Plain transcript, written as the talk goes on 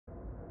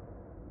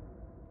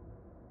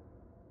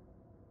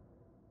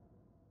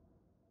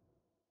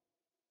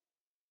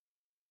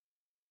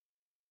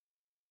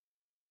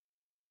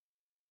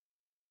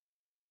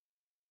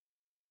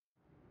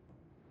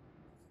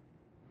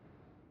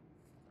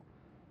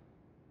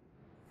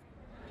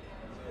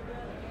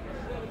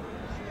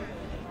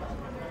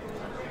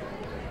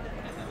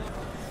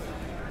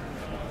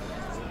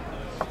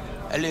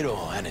A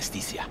little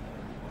anesthesia.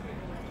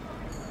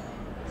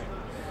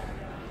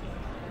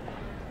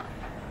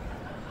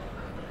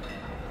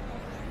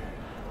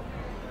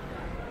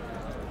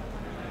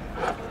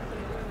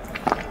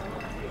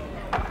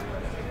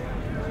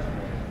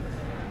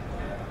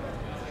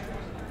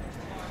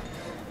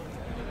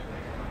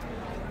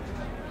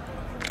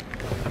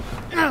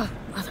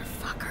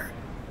 Motherfucker.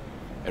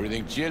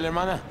 Everything chill,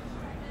 hermana?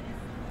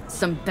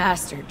 Some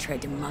bastard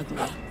tried to mug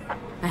me.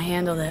 I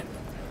handled it.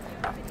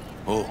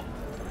 Oh,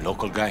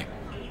 local guy.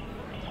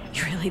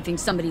 You really think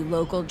somebody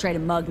local tried to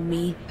mug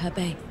me,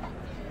 Pepe?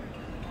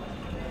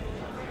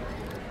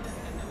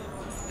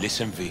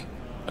 Listen, V.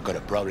 I got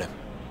a problem.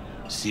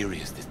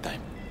 Serious this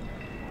time.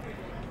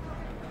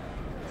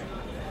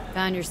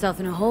 Found yourself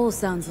in a hole,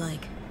 sounds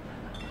like.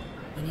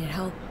 You need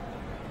help?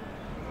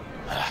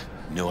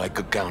 Knew I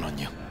could count on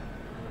you.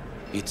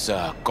 It's,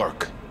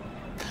 Kirk.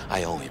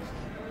 I owe him.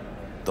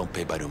 Don't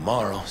pay by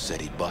tomorrow,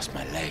 said he'd bust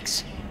my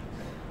legs.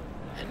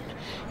 And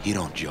he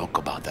don't joke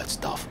about that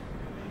stuff.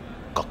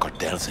 Got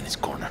cartels in his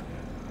corner.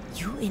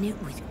 You in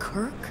it with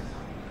Kirk?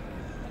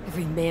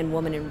 Every man,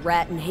 woman, and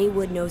rat in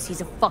Haywood knows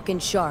he's a fucking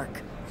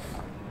shark.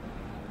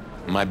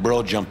 My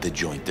bro jumped the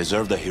joint,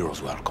 deserved a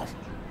hero's welcome.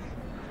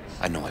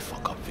 I know I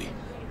fuck up, V.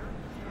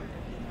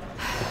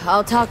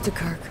 I'll talk to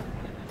Kirk,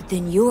 but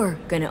then you're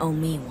gonna owe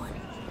me one.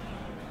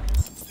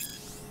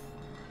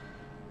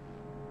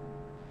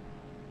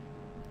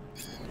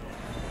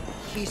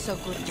 He's a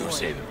good You're boy.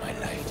 saving my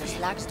life, Just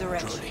V. lacks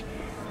direction. Truly.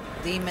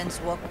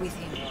 Demons walk with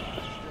him.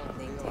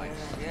 They tear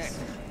at us.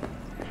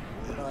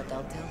 But I'll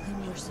tell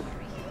him you're sorry.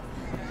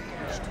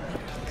 And wish to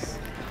make peace.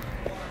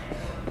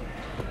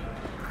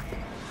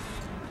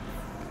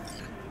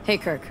 Hey,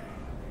 Kirk.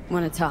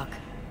 Wanna talk?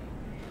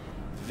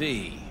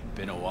 V,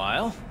 been a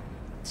while?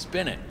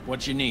 Spin it.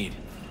 What you need?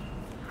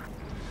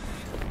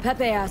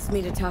 Pepe asked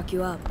me to talk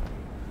you up.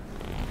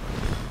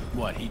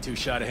 What, he too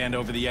shy to hand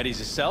over the Yetis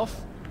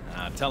himself?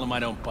 Tell him I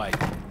don't bite.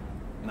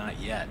 Not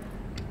yet.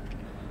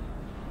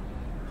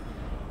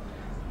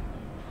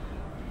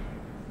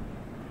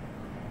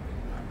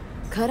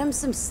 Cut him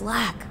some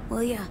slack,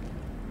 will ya?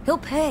 He'll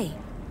pay.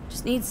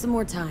 Just needs some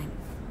more time.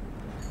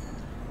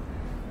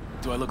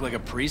 Do I look like a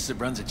priest that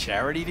runs a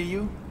charity to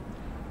you?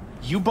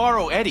 You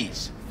borrow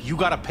Eddie's, you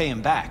gotta pay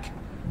him back.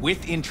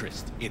 With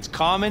interest. It's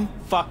common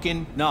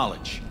fucking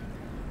knowledge.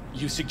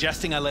 You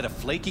suggesting I let a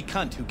flaky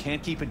cunt who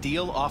can't keep a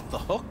deal off the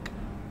hook?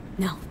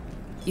 No.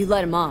 You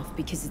let him off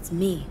because it's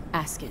me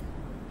asking.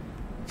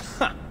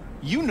 Huh.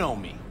 You know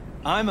me.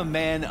 I'm a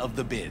man of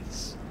the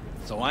biz.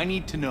 So I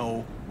need to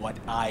know what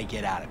I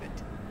get out of it.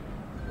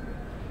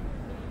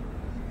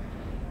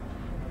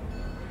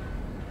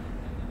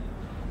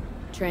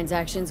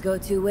 Transactions go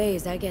two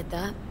ways, I get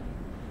that.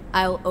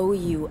 I'll owe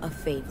you a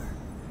favor.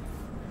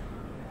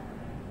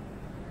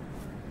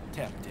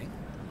 Tempting.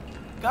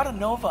 Got a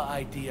Nova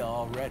idea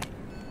already.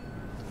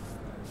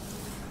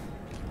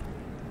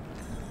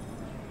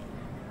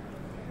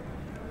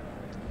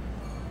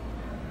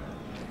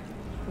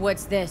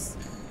 What's this?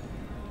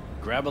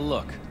 Grab a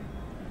look.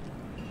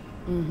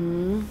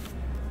 Mm-hmm.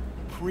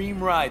 Preem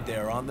ride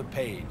there on the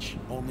page.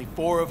 Only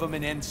 4 of them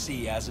in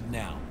NC as of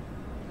now.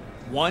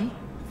 1,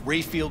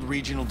 Rayfield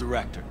Regional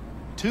Director.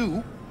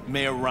 2,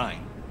 Mayor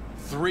Ryan.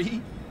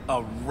 3,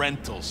 a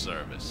rental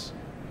service.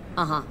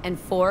 Uh-huh. And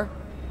 4?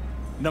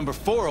 Number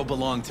 4 will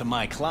belong to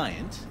my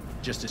client,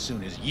 just as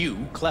soon as you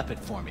clep it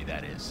for me,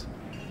 that is.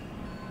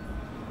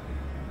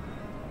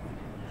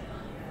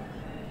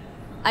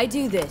 I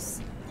do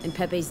this, and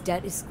Pepe's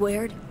debt is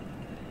squared?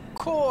 Of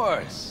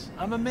course!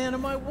 I'm a man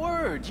of my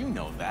word, you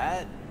know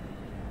that.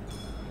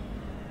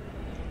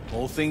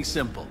 Whole thing's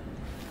simple.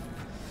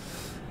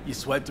 You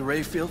swipe the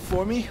Rayfield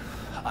for me,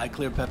 I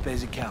clear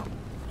Pepe's account.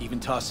 Even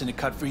toss in a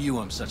cut for you,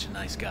 I'm such a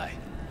nice guy.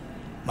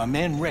 My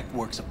man Rick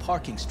works a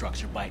parking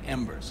structure by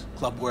Embers,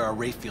 club where our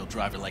Rayfield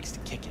driver likes to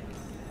kick it.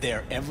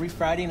 There every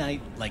Friday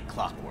night, like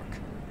clockwork.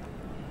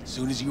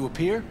 Soon as you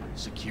appear,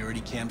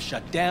 security cam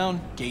shut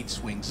down, gate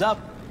swings up,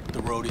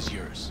 the road is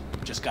yours.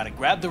 Just gotta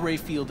grab the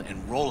Rayfield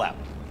and roll out.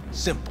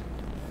 Simple.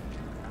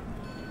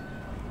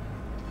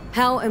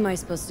 How am I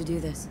supposed to do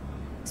this?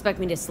 Expect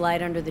me to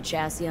slide under the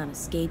chassis on a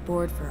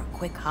skateboard for a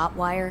quick hot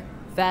wire?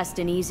 Fast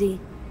and easy?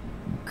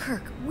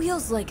 Kirk,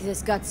 wheels like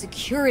this got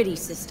security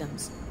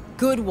systems.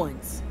 Good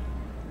ones.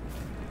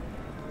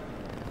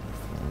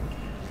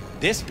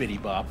 This bitty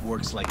bop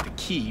works like the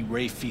key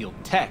Rayfield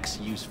techs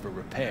use for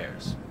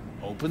repairs.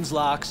 Opens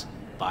locks,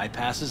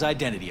 bypasses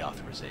identity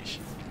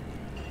authorization.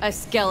 A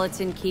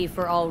skeleton key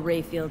for all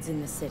Rayfields in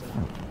the city.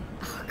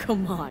 Oh,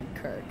 come on,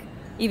 Kirk.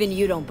 Even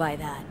you don't buy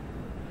that.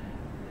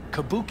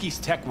 Kabuki's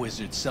tech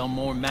wizards sell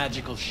more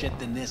magical shit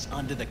than this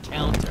under the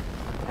counter.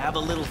 Have a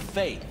little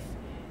faith.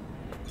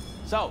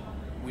 So,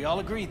 we all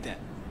agreed then?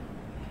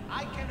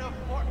 I can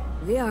afford...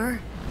 We are.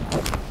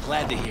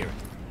 Glad to hear it.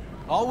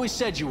 Always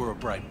said you were a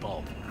bright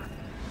bulb.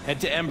 Head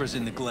to Embers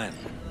in the Glen.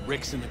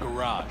 Rick's in the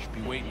garage.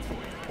 Be waiting for you.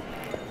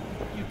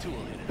 You two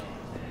will hit it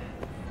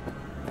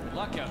off. Good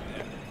luck out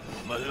there.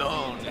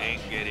 Malone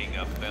ain't getting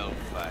a belt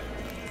fight.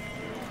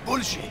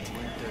 Bullshit.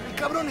 El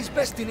cabrón is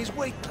best in his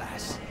weight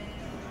class.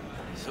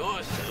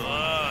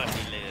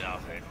 General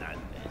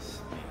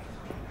Hernandez.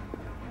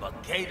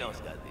 But Kano's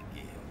got the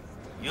give.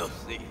 You'll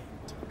see.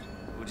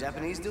 Who,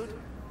 Japanese dude?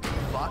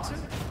 Boxer?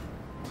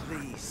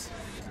 Please.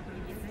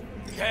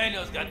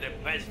 Kano's got the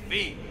best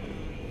feet.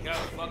 Can't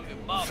fuck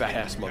him up.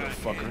 Fat-ass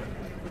motherfucker.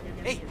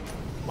 Hey,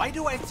 why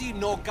do I see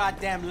no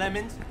goddamn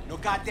lemons? No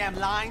goddamn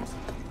limes?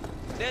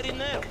 They're in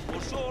there,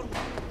 for sure.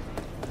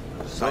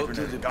 Go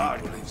to the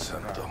people in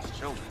Santo.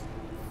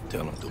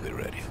 Tell them to be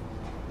ready.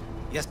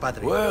 Yes,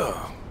 Padre.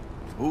 Well,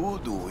 who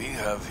do we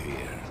have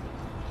here?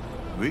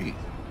 We?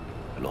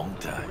 Long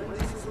time.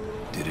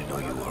 Didn't know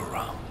you were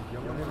around.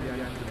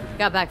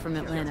 Got back from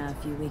Atlanta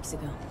a few weeks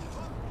ago.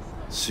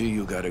 See,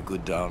 you got a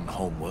good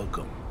down-home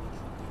welcome.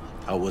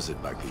 How was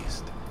it back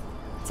east?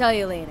 Tell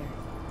you later.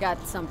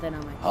 Got something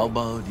on my... How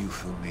about you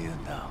fill me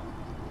in now?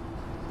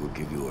 We'll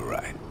give you a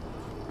ride.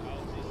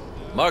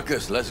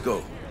 Marcus, let's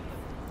go.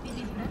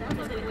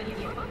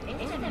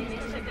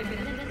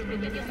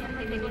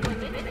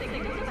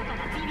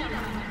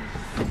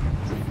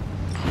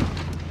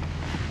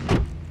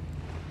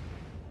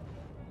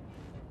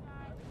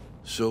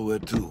 So where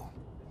to?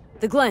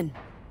 The Glen.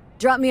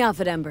 Drop me off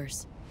at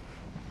Embers.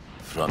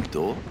 Front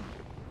door?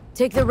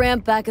 Take the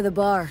ramp back of the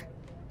bar.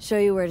 Show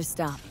you where to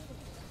stop.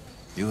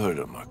 You heard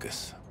her,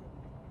 Marcus.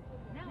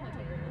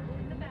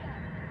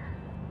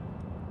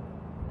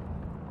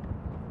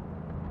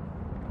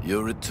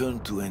 Your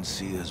return to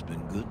NC has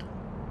been good?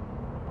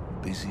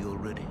 Busy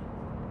already?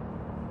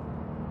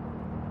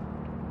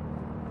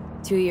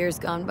 2 years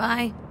gone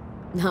by,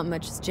 not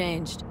much has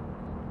changed.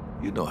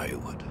 You know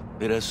Haywood.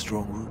 It has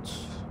strong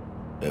roots,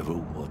 ever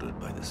watered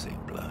by the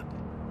same blood.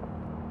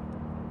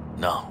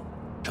 Now,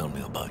 tell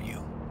me about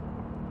you.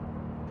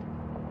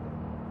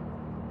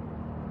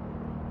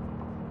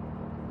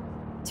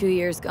 Two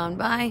years gone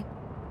by,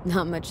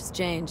 not much has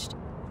changed.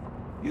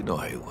 You know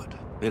Haywood.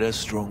 It has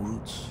strong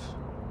roots,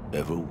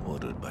 ever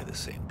watered by the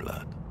same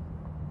blood.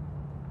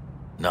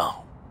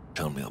 Now,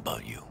 tell me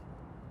about you.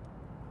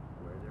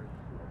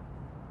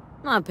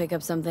 I'll pick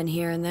up something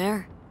here and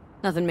there.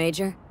 Nothing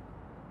major.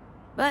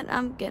 But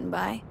I'm getting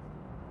by.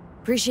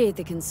 Appreciate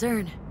the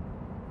concern.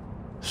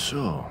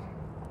 So,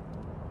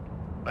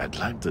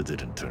 Atlanta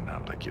didn't turn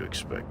out like you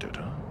expected,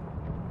 huh?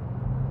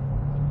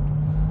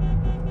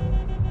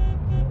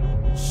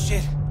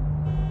 Shit.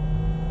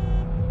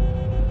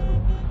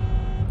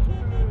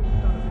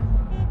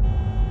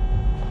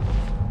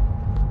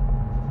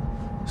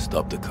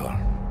 Stop the car.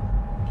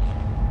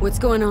 What's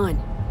going on?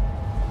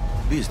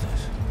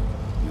 Business.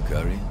 You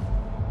carrying?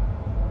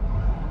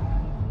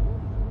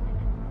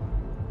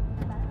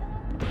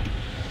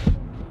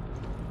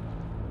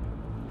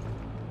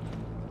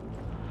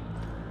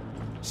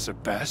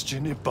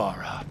 Sebastian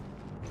Ibarra.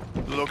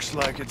 Looks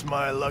like it's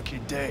my lucky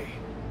day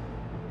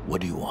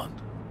What do you want?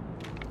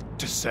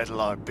 to settle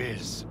our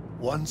biz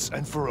once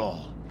and for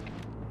all.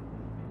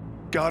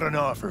 Got an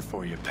offer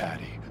for you,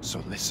 Patty,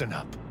 so listen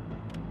up.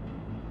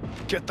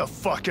 Get the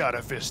fuck out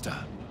of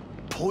Vista.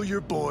 Pull your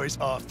boys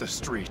off the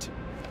street.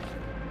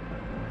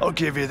 I'll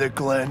give you the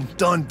Glen.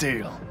 Done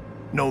deal.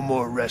 No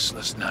more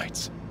restless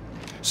nights.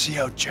 See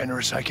how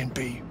generous I can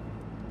be?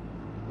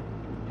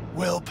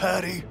 Well,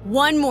 Patty?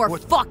 One more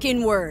What-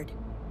 fucking word.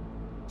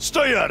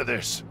 Stay out of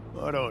this.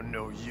 I don't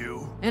know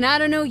you. And I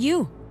don't know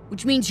you,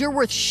 which means you're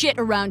worth shit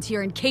around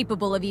here and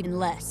capable of even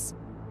less.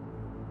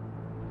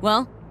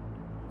 Well,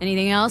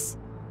 anything else?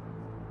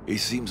 It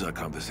seems our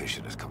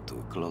conversation has come to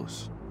a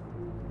close.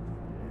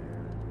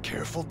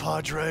 Careful,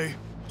 Padre.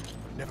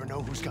 Never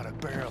know who's got a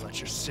barrel at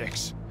your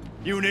six.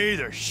 You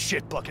neither,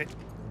 shit bucket.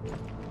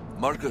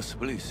 Marcus,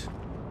 please.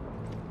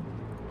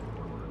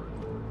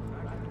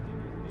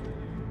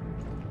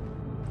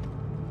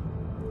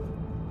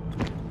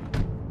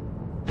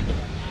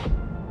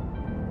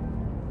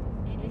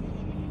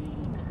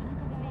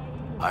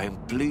 I am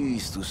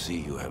pleased to see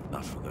you have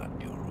not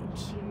forgotten your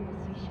roots.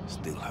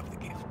 Still have the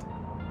gift.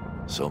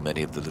 So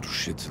many of the little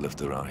shits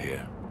left around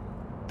here,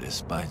 their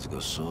spines go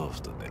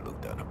soft when they look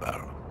down a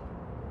barrel.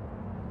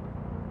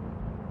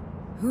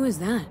 Who is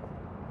that?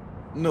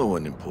 No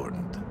one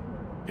important.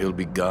 He'll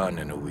be gone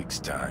in a week's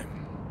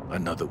time.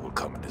 Another will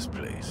come in his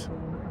place.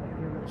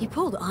 He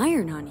pulled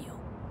iron on you.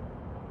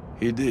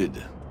 He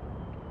did.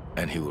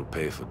 And he will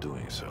pay for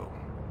doing so.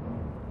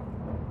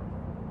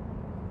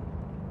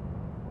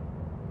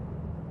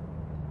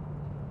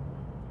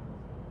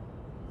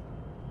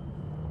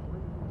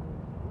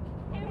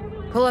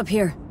 Pull up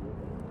here.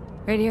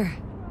 Right here.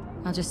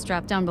 I'll just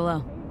strap down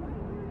below.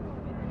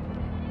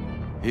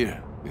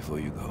 Here, before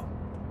you go.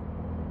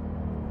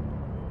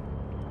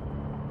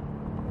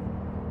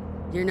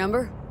 Your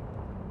number?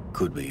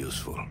 Could be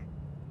useful.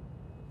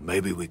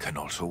 Maybe we can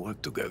also work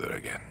together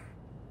again.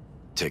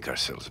 Take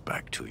ourselves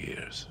back 2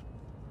 years.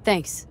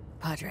 Thanks,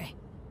 Padre.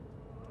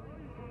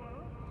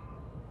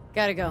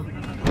 Gotta go.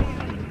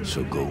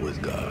 So go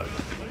with God.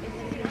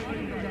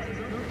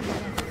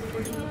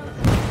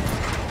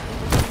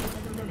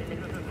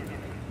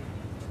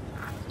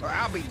 Or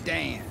I'll be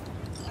damned.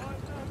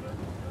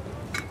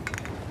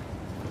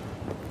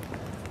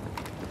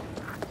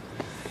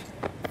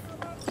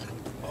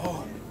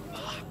 Oh,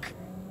 my.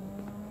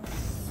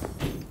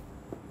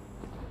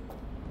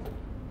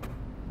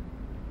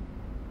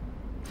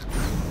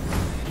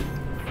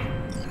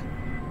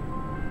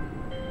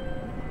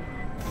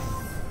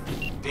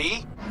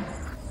 B?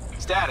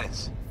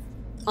 Status?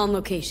 On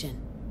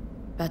location.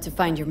 About to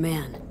find your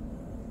man.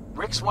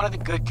 Rick's one of the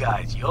good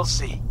guys, you'll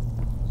see.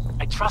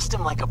 I trust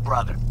him like a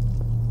brother.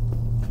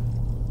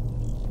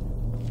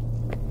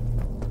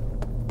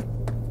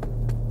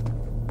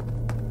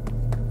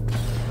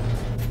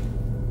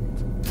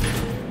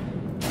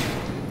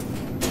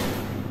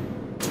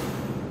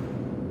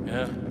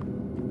 Yeah?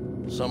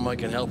 Something I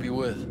can help you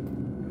with?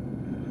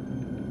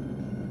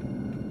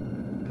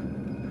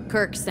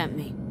 Kirk sent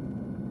me.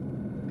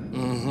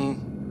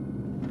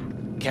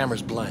 Mm-hmm.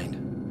 Camera's blind.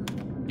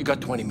 You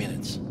got 20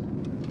 minutes.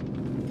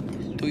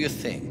 Do your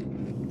thing.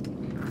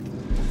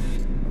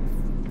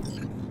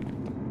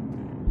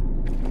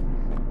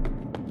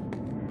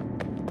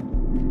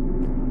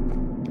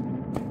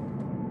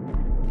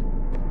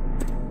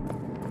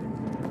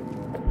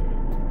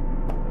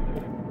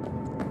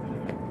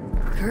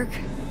 Kirk,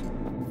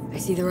 I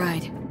see the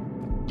ride.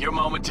 Your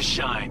moment to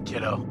shine,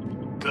 kiddo.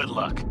 Good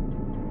luck.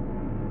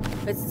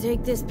 Let's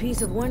take this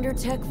piece of wonder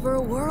tech for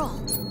a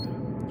whirl.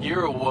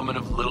 You're a woman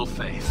of little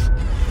faith.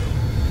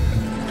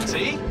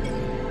 See?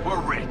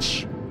 We're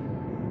rich.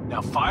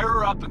 Now fire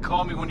her up and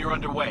call me when you're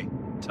underway.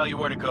 Tell you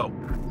where to go.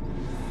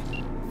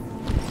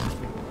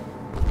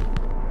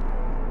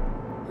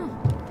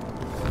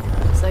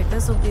 Looks like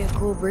this'll be a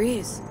cool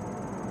breeze.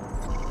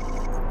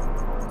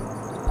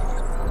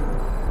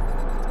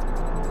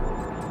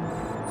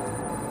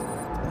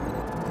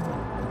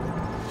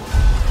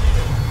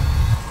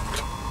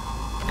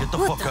 Get the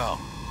fuck out.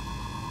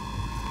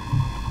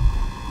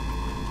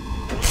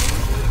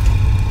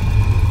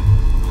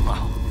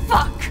 Oh,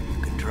 fuck!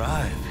 You can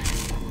drive.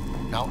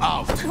 Now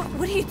out.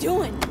 What are you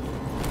doing?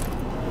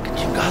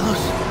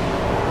 Chingados.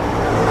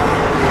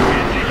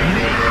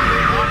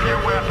 On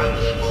your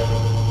weapons.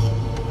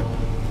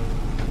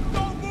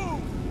 Don't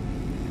move!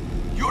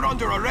 You're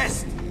under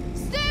arrest!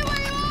 Stay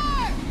where you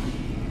are!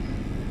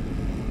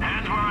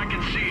 Hands where I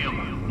can see them.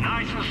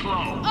 Nice and slow.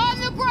 On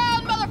the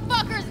ground,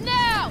 motherfuckers,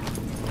 now!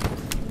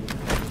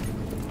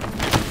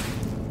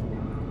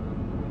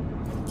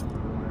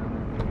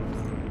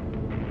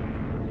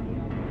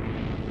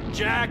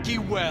 Jackie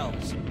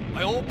Wells,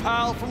 my old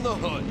pal from the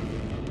hood.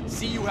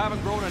 See you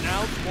haven't grown an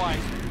ounce white.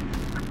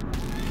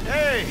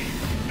 Hey!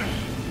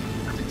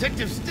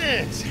 Detective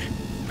Stintz.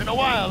 Been a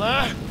while,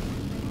 huh?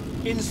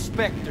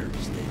 Inspector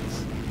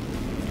Stintz.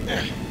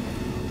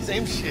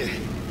 Same shit.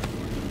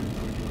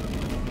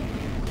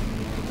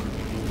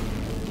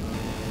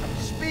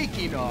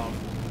 Speaking of,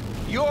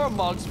 your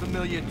mug's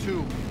familiar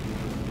too.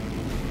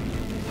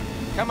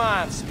 Come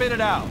on, spit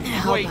it out.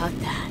 How Wait. about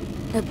that?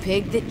 A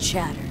pig that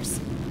chatters.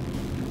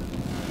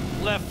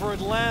 Left for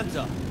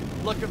Atlanta,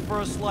 looking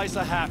for a slice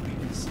of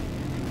happiness.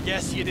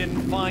 Guess you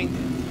didn't find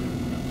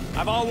it.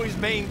 I've always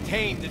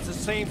maintained it's the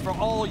same for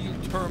all you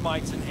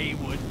termites in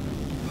Haywood.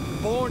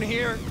 Born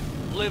here,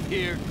 live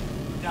here,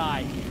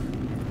 die here.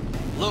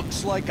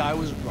 Looks like I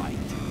was right.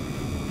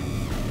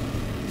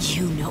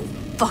 You know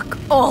fuck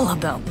all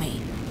about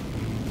me.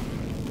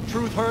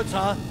 Truth hurts,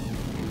 huh?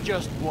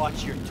 Just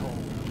watch your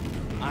tone.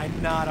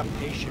 I'm not a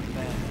patient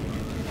man.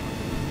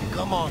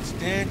 Come on,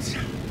 Stintz.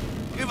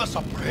 Give us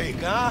a break,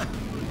 huh?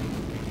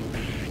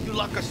 You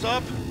lock us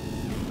up,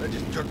 then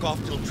just jerk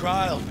off till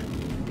trial.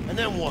 And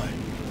then what?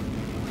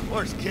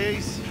 Worst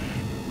case,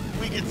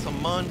 we get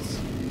some months.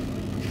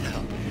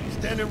 Hell,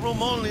 standing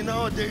room only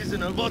nowadays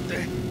in El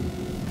Bote.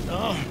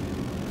 So,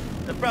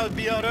 they'll probably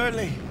be out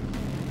early.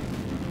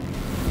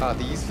 Are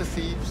these the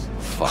thieves?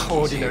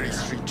 Ordinary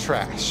street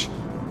trash.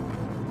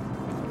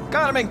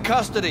 Got him in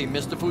custody,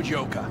 Mr.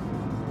 Fujioka.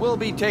 We'll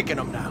be taking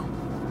him now.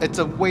 It's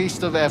a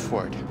waste of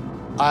effort.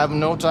 I have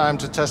no time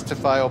to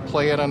testify or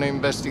play at an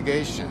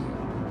investigation.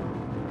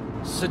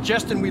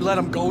 Suggesting we let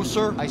him go,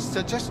 sir? I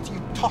suggest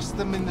you toss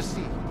them in the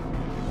sea.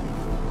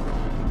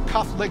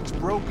 Cuff leg's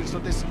broken so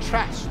this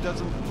trash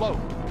doesn't float.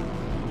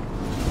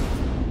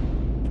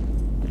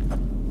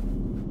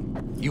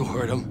 You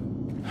heard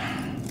him.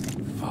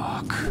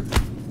 Fuck.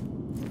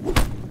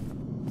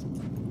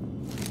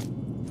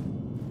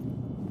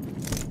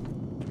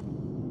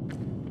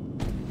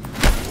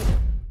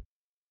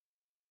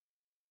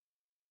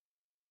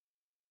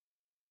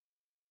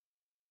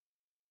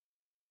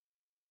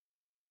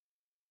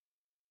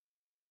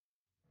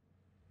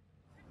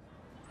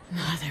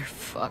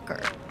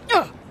 Motherfucker.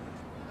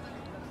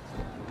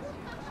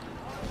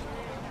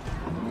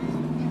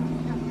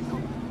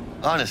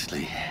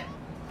 Honestly,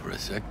 for a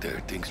sec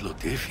there, things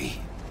looked iffy.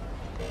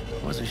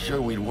 Wasn't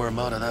sure we'd worm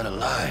out of that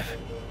alive.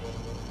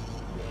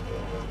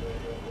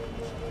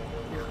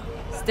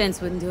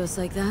 Stintz wouldn't do us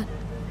like that.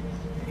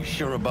 You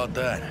sure about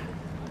that?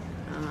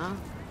 Uh-huh.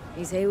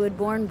 He's Haywood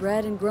born,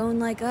 bred, and grown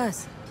like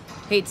us.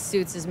 Hates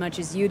suits as much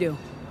as you do.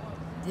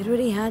 Did what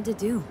he had to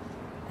do.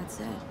 That's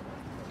it.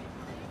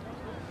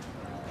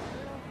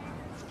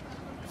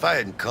 If I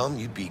hadn't come,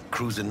 you'd be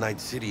cruising Night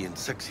City in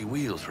sexy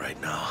wheels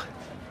right now.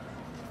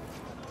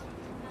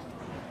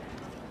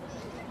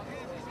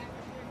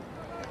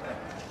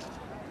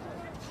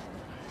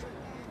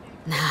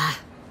 Nah,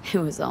 it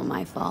was all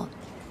my fault.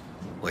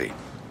 Wait,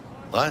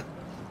 what?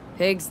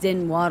 Pigs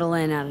didn't waddle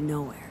in out of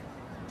nowhere.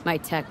 My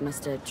tech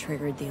must have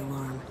triggered the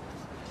alarm.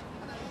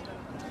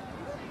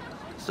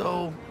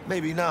 So,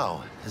 maybe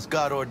now, as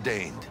God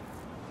ordained.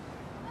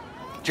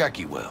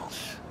 Jackie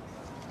Wells.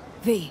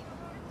 V.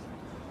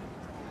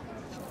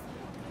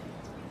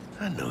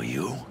 I know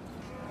you.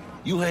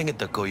 You hang at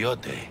the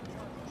Coyote.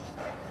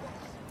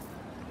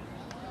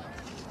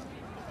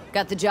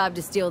 Got the job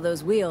to steal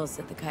those wheels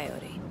at the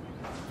Coyote.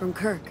 From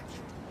Kirk.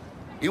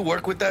 You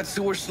work with that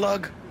sewer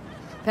slug?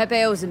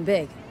 Pepe owes him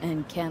big,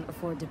 and can't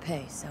afford to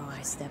pay, so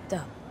I stepped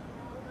up.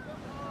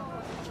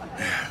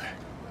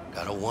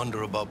 Gotta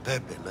wonder about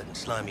Pepe letting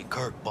slimy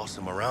Kirk boss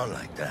him around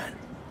like that.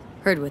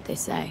 Heard what they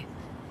say.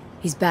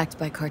 He's backed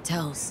by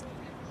cartels.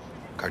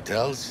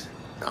 Cartels?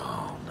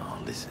 No,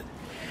 listen.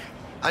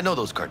 I know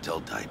those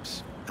cartel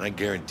types, and I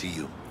guarantee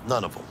you,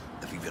 none of them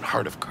have even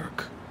heard of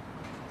Kirk.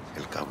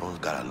 El cabron's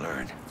gotta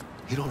learn.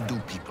 He don't do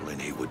people in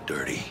Haywood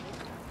dirty.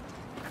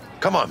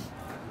 Come on,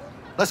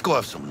 let's go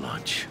have some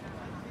lunch.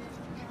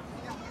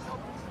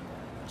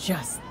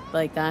 Just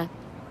like that?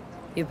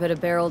 You put a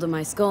barrel to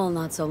my skull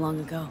not so long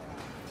ago.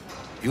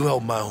 You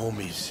help my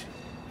homies,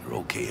 you're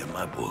okay in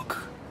my book.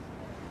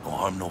 No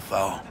harm, no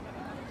foul.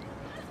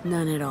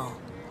 None at all.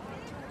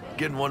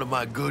 Getting one of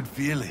my good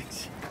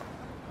feelings.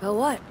 But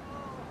what?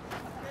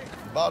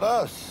 About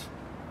us.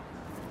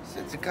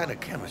 Sense a kind of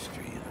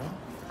chemistry, you know?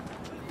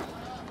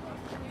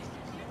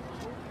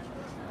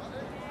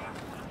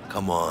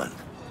 Come on.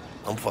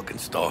 I'm fucking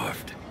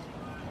starved.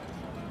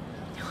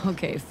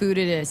 Okay, food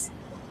it is.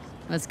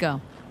 Let's go.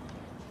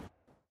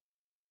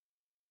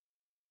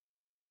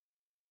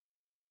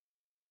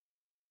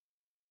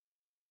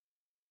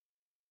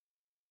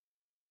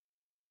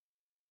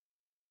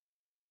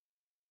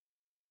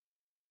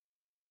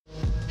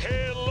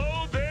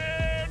 Hello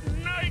there,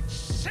 Night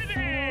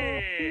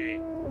City!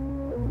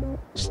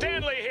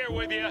 Stanley here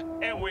with you,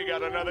 and we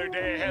got another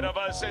day ahead of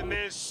us in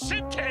this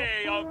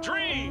city of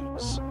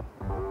dreams.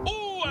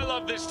 Ooh, I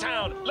love this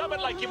town. Love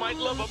it like you might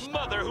love a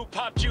mother who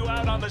popped you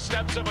out on the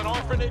steps of an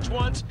orphanage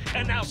once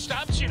and now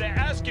stops you to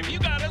ask if you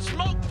got a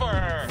smoke for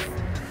her.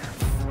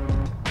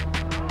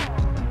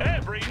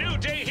 Every new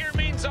day here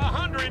means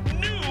 100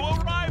 new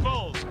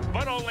arrivals,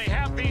 but only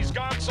half these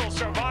gonks will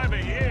survive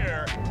a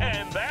year,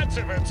 and that's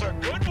if it's a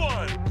good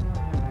one.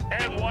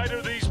 And why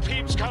do these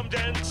peeps come to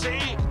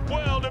NC?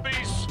 Well, to be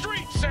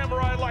street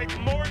samurai like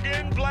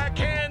Morgan,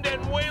 Blackhand,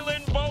 and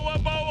Waylon Boa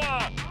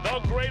Boa. The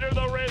greater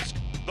the risk,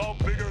 the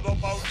bigger the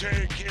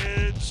bounty,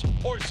 kids.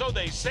 Or so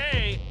they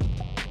say.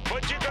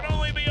 But you can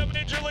only be a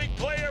Major League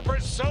player for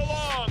so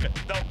long.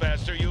 The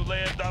faster you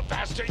live, the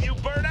faster you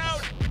burn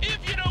out.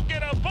 If you don't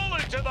get a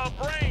bullet to the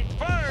brain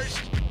first.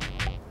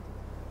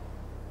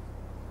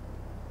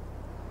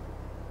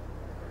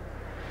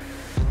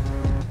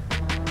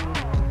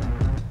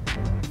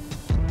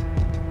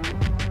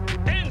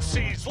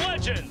 NC's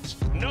legends.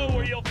 Know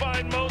where you'll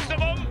find most of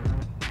them?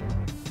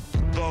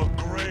 The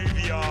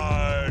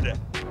graveyard.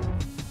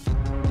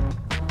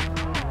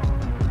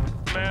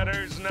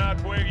 Matters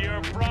not where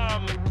you're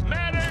from.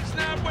 Matters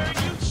not where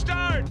you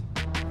start.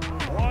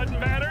 What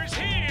matters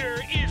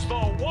here is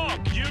the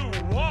walk you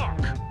walk.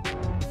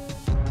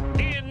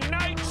 In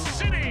Night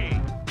City.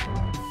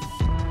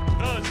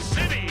 The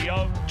city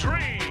of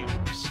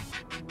dreams.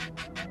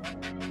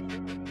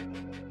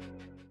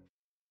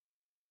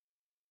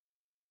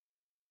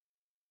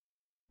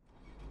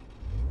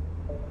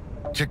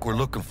 Chick we're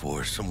looking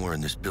for is somewhere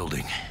in this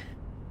building.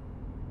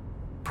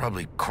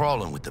 Probably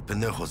crawling with the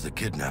pendejos that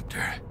kidnapped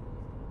her.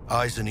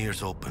 Eyes and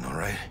ears open, all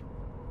right?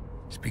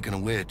 Speaking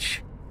of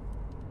which,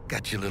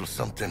 got you a little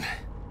something.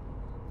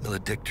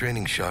 Militech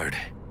training shard.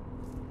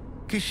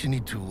 In case you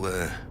need to,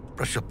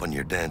 brush up on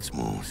your dance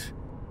moves.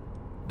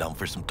 Down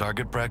for some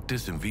target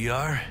practice in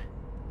VR?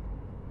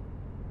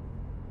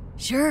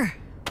 Sure.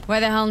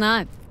 Why the hell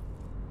not?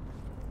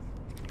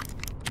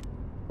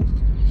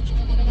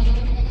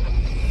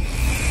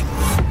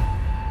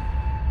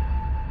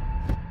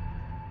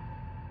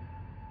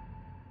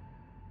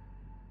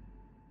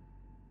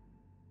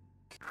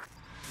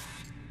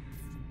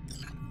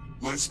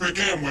 Let's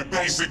begin with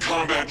basic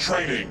combat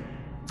training.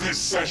 This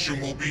session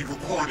will be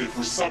recorded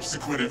for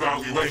subsequent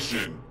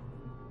evaluation.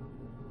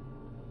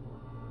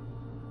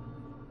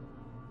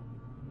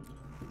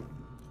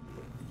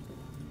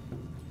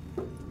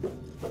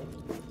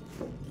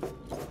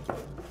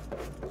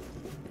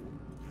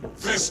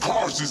 This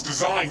course is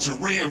designed to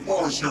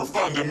reinforce your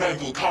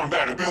fundamental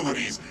combat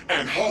abilities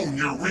and hone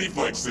your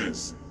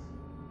reflexes.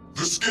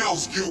 The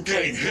skills you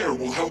gain here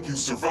will help you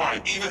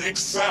survive, even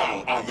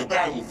excel on the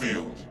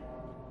battlefield.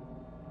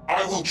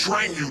 I will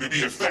train you to be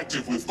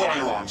effective with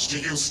firearms, to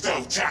use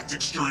stealth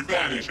tactics to your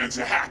advantage, and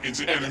to hack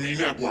into enemy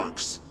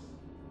networks.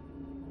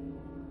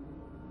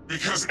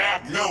 Because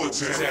at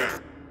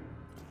Militech...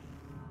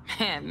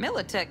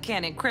 Militech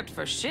can't encrypt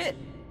for shit.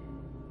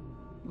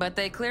 But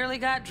they clearly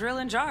got drill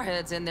and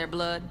jarheads in their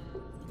blood.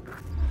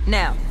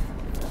 Now,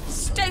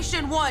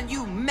 Station 1,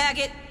 you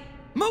maggot!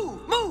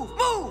 Move, move,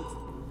 move!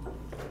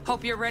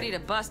 Hope you're ready to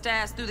bust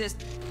ass through this...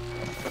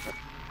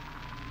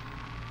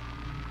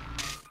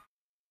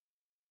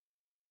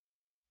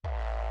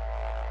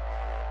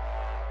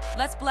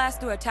 Let's blast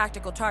through a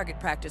tactical target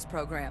practice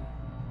program.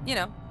 You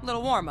know, a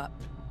little warm-up.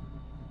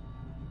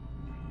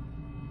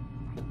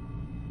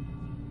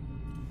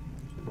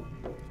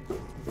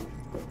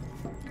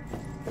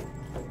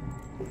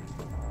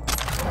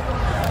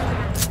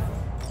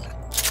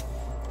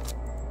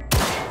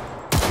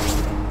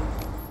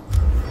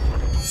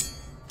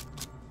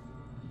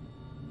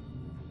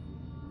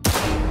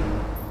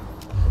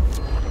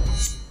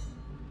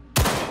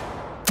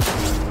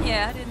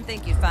 Yeah, I didn't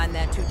think you'd find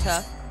that too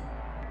tough.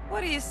 What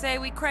do you say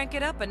we crank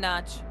it up a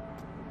notch?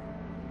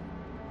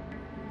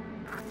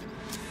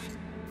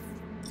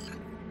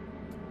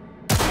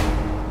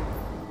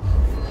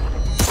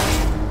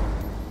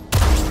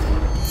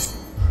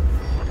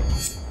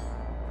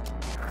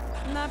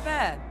 Not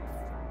bad.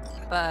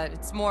 But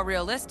it's more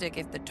realistic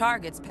if the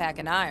target's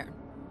packing iron.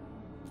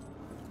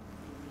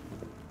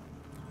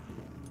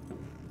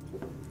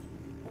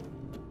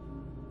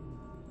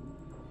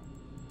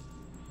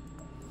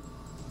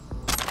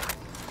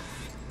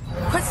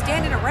 Quit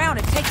standing around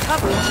and take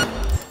cover.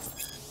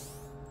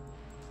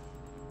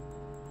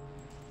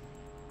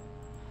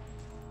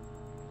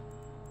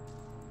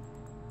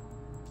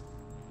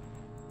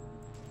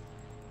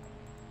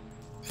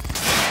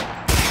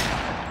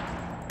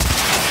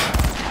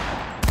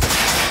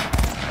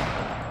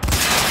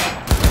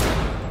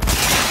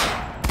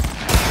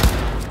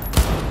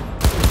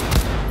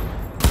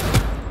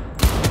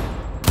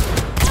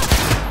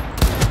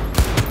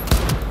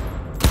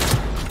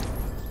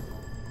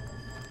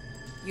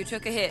 You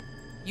took a hit.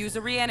 Use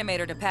a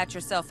reanimator to patch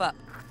yourself up.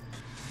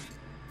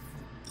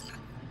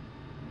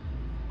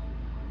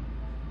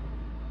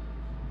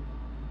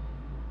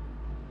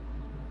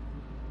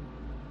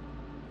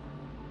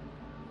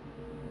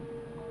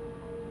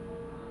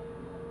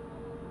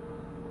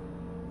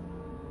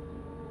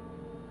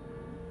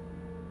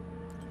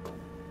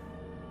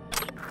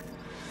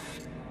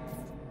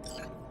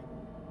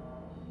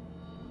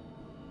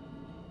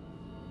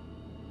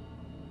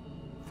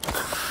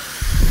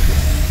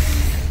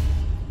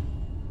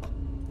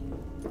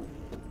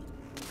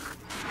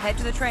 Head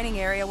to the training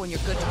area when you're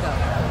good to go.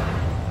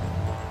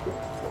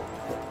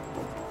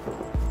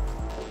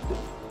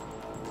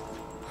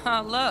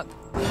 Oh, look.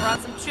 We brought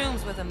some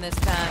chooms with him this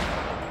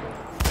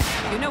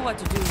time. You know what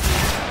to do,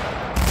 dude.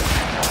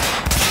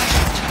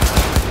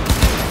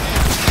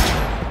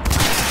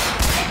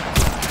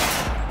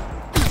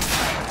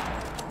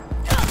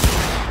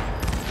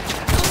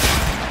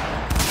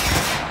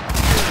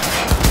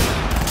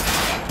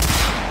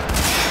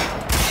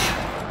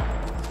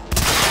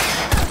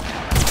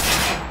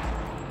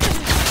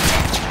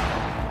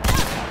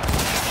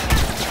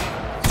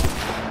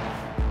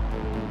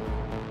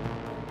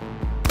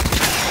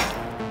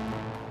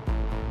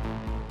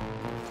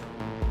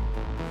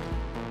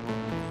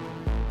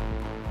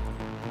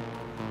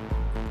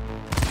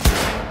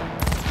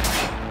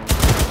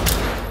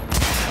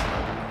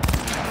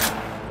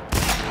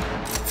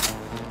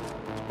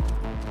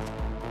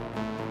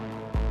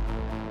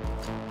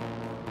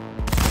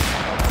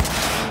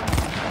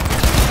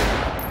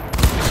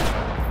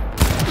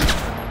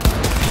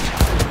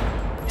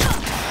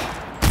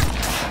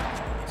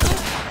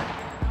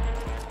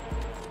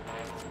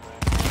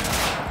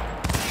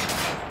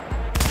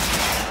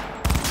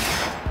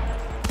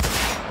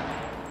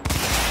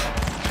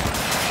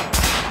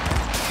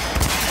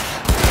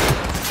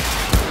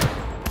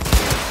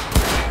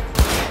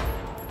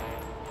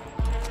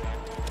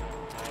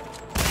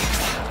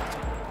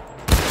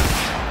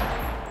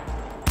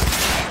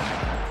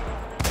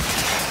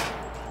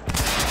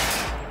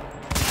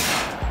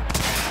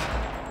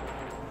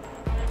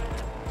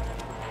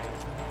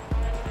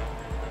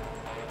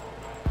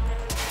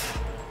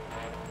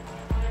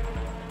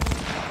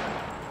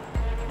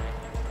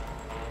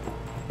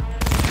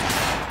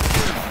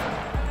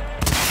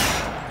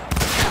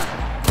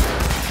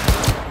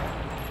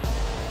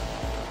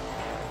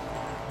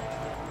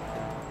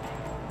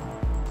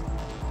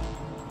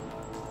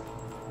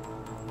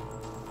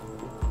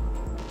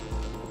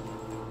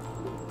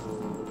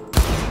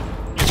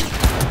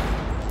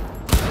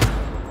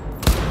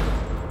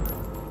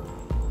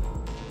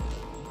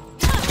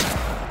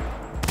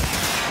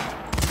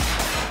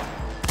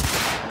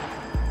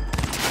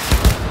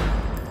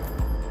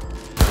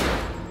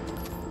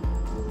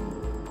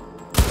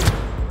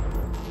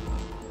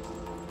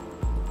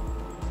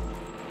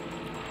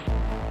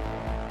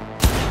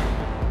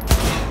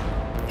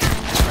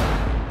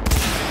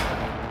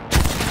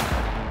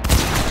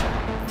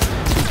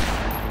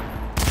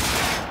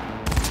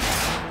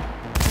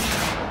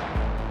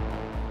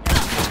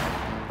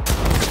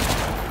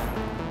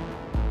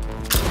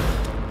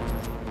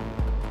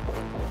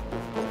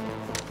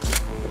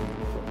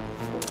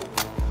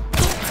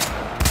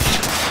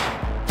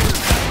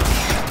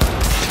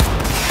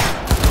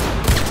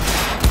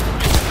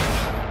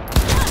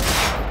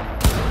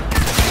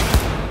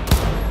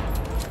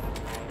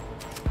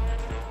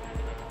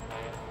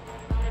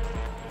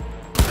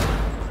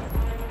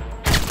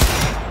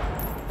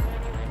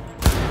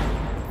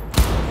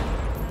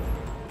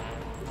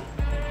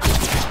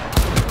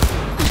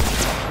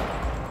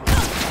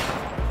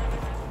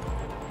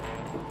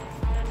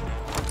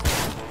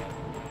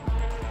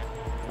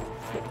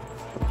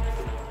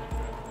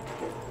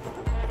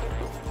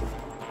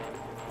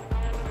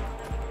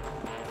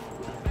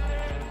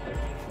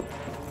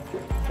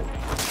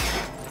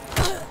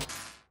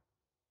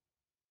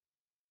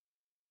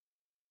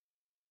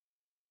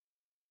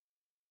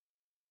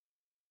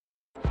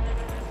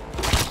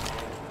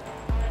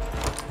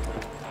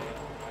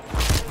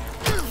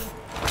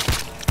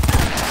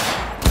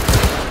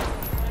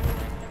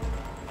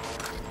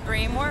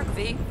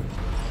 V,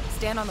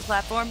 stand on the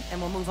platform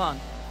and we'll move on.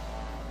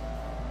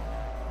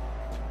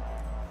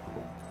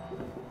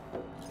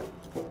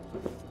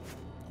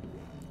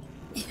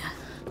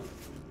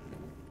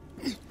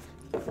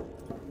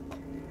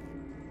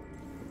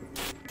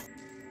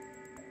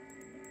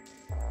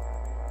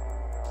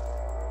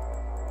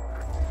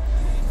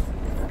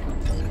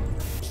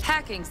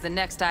 Hacking's the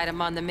next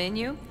item on the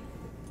menu.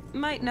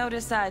 Might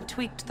notice I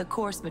tweaked the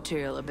course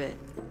material a bit.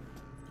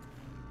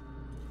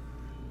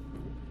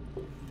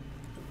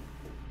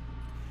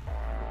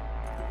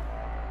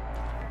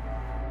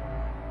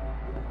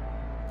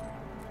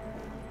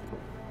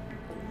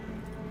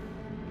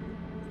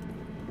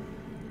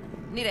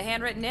 Need a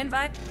handwritten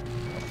invite?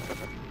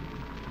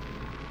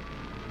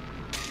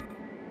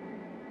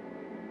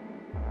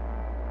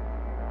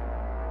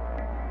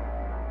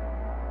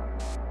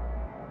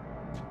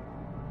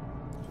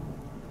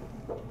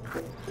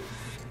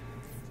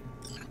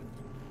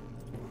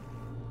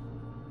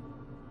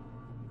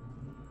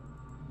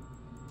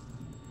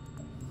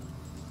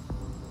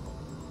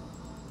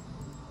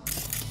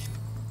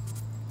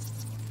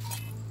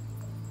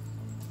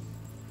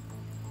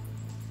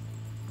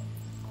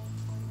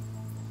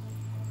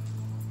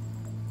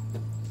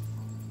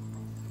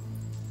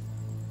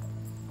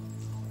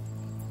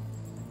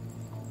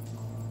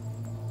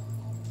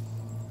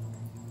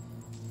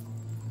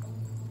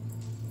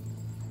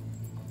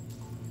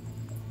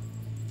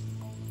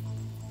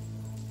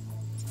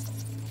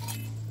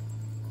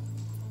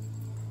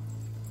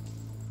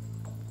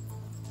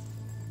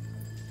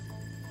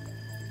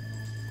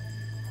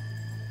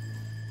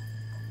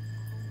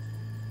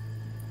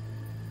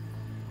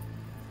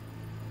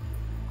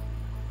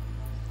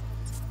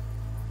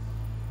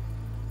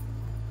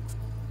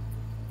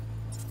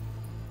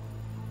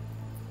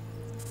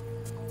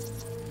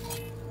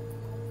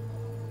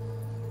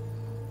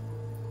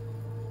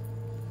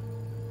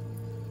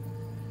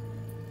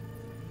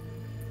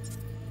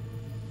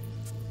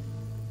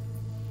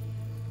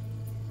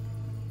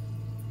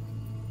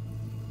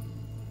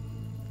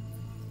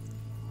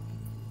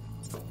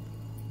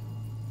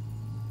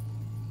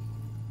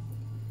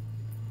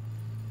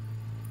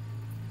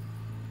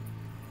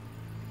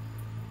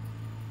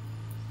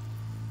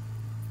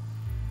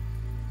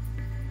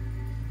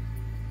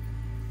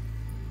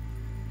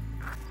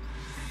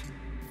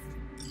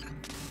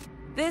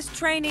 This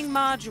training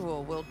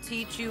module will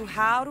teach you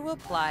how to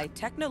apply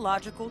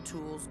technological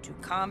tools to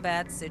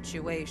combat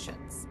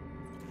situations.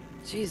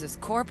 Jesus,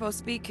 corpo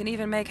speak can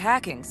even make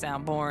hacking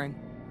sound boring.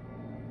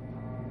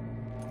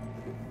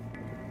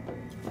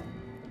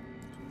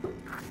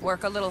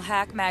 Work a little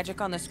hack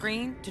magic on the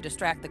screen to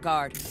distract the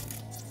guard.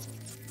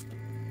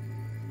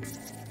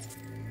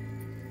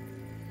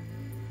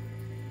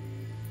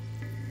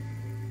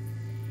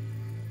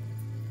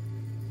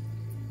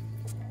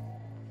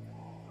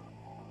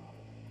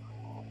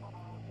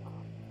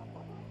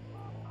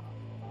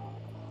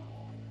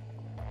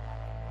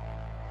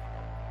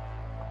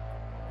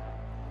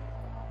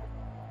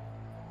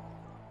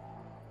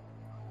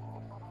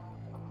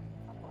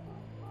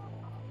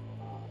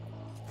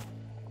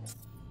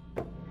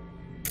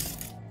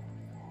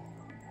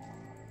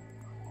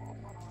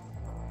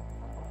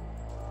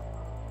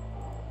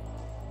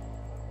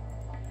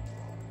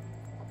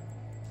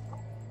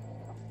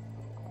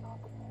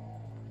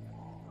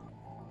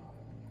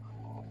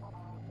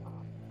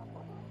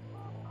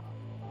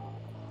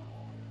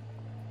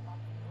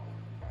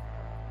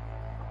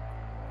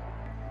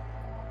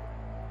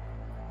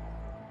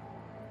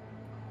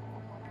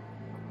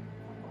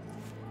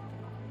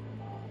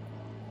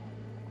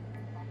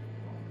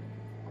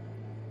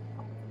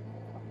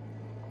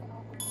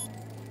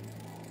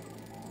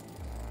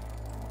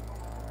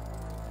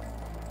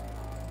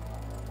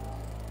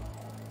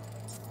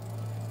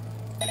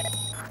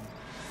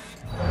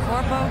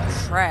 Corpo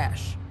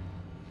trash.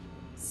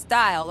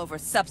 Style over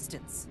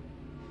substance.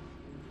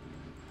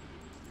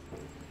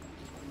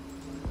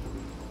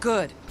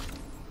 Good.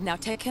 Now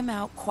take him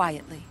out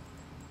quietly.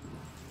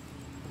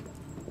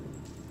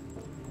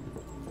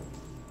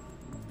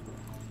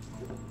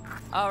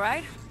 All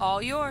right,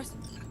 all yours.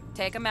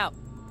 Take him out.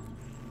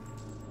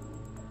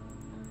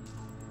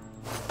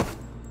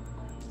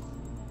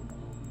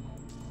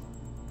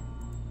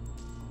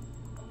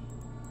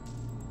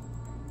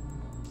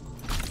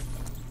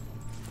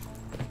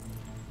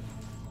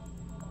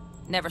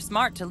 Never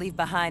smart to leave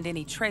behind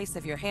any trace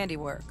of your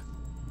handiwork.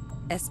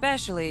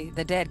 Especially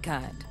the dead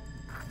kind.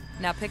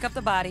 Now pick up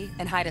the body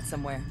and hide it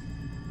somewhere.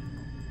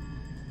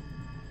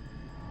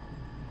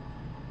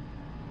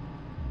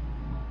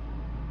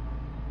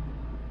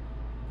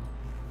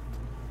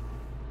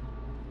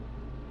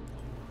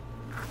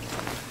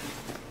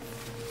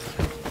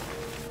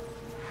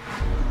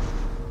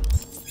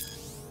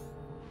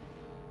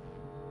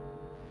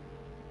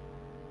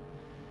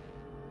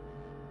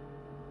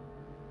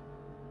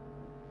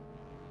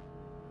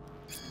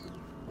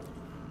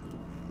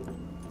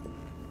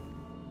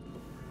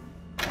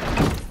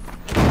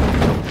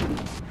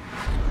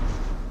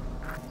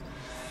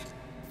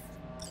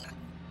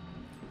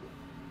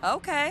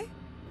 Okay.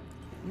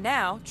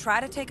 Now,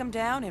 try to take him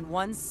down in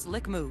one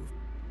slick move.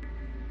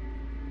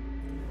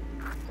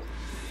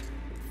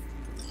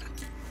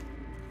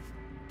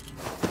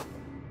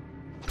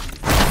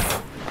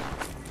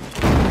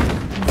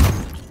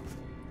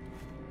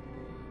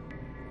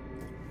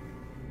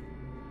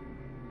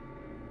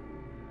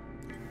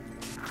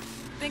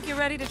 Think you're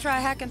ready to try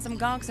hacking some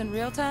gonks in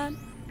real time?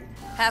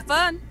 Have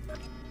fun!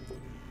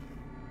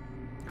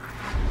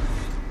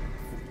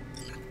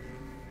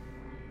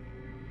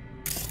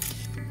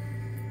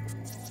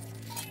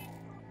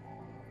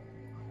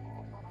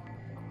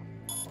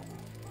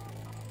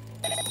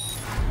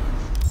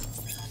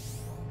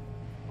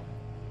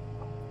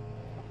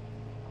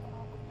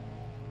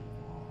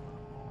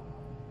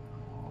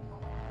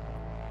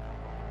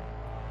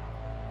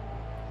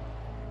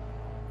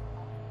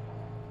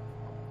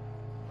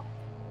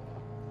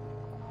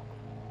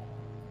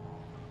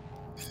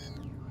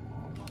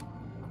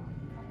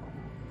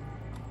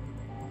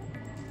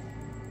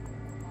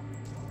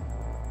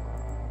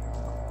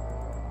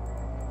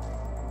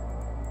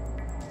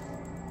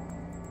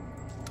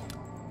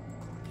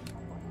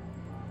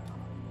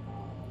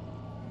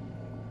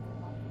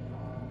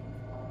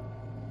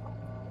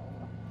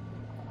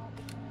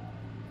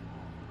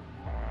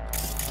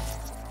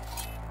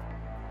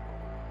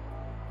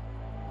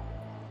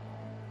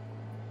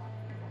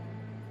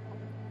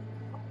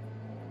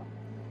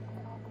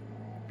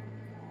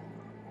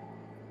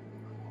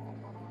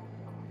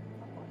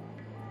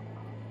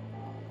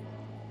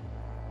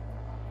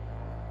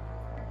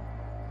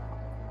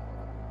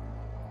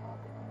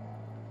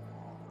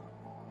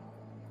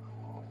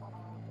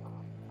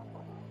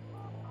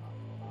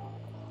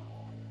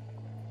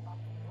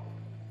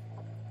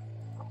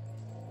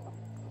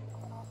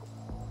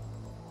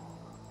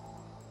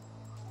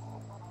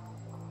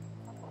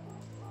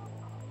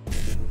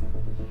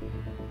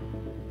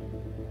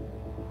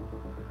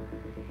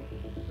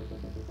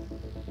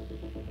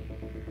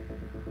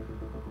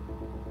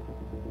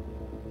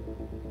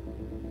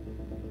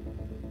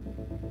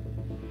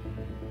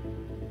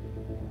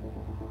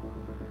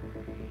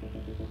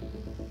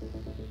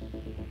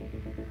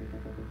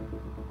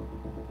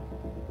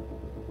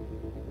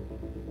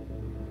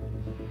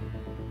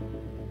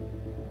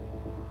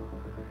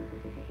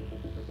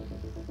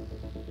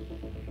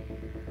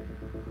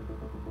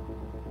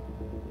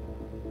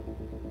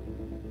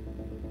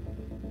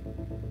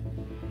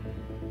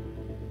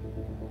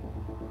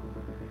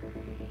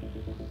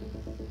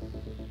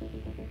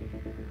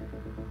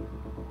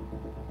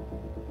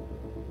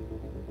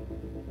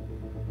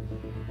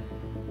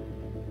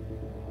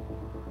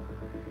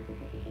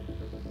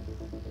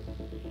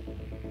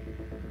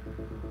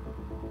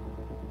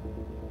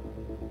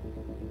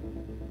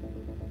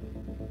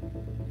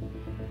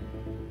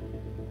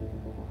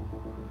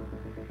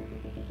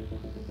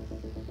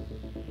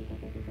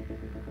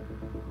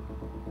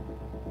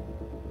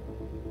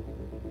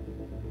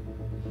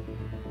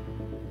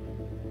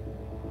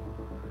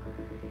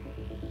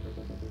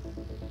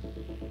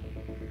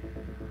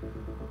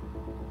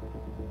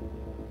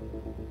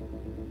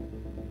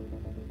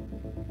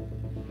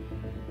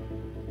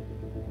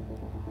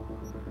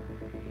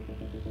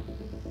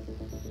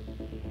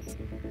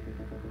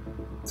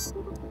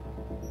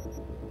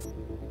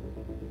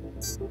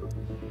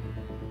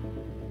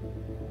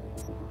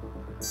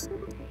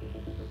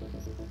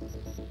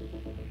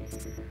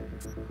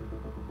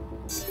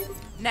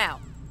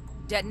 Now,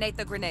 detonate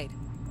the grenade.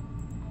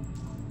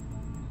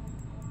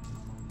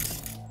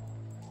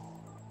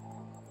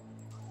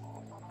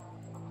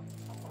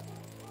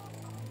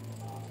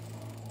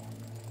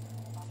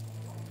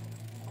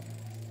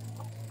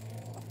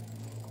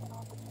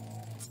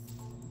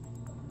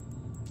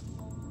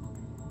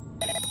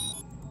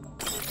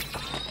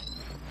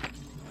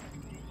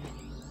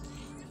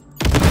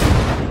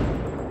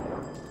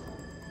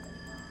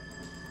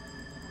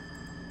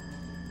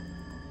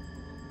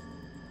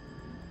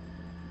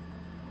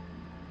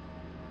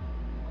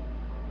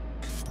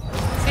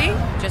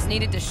 Just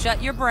needed to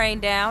shut your brain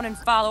down and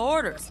follow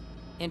orders,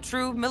 in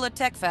true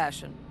Militech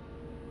fashion.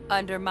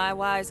 Under my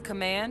wise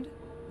command,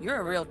 you're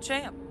a real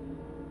champ.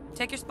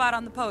 Take your spot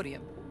on the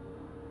podium.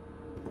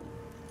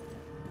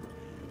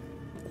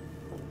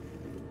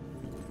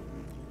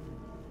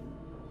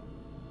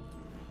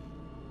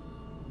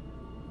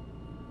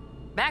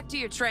 Back to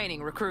your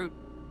training, recruit.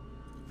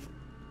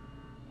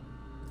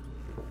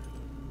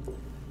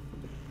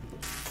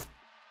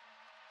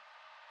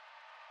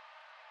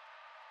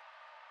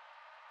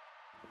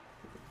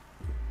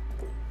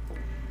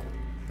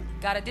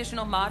 Got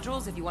additional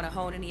modules if you want to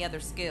hone any other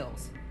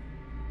skills.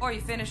 Or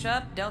you finish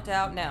up, Delta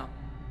out now.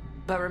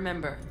 But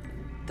remember,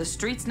 the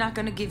street's not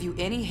gonna give you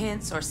any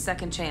hints or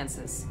second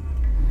chances.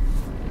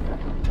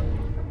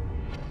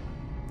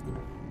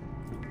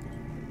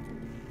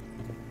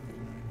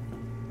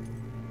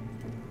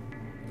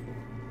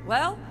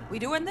 Well, we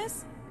doing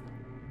this?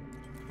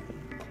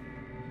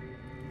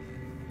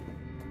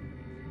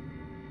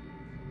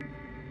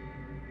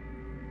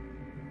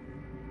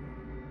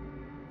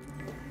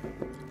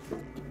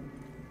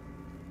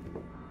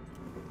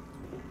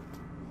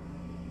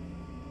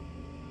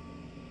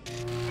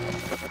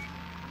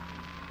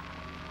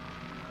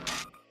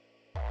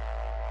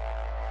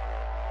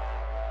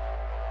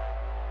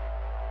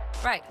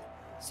 Right.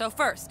 So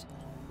first,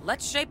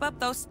 let's shape up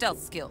those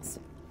stealth skills.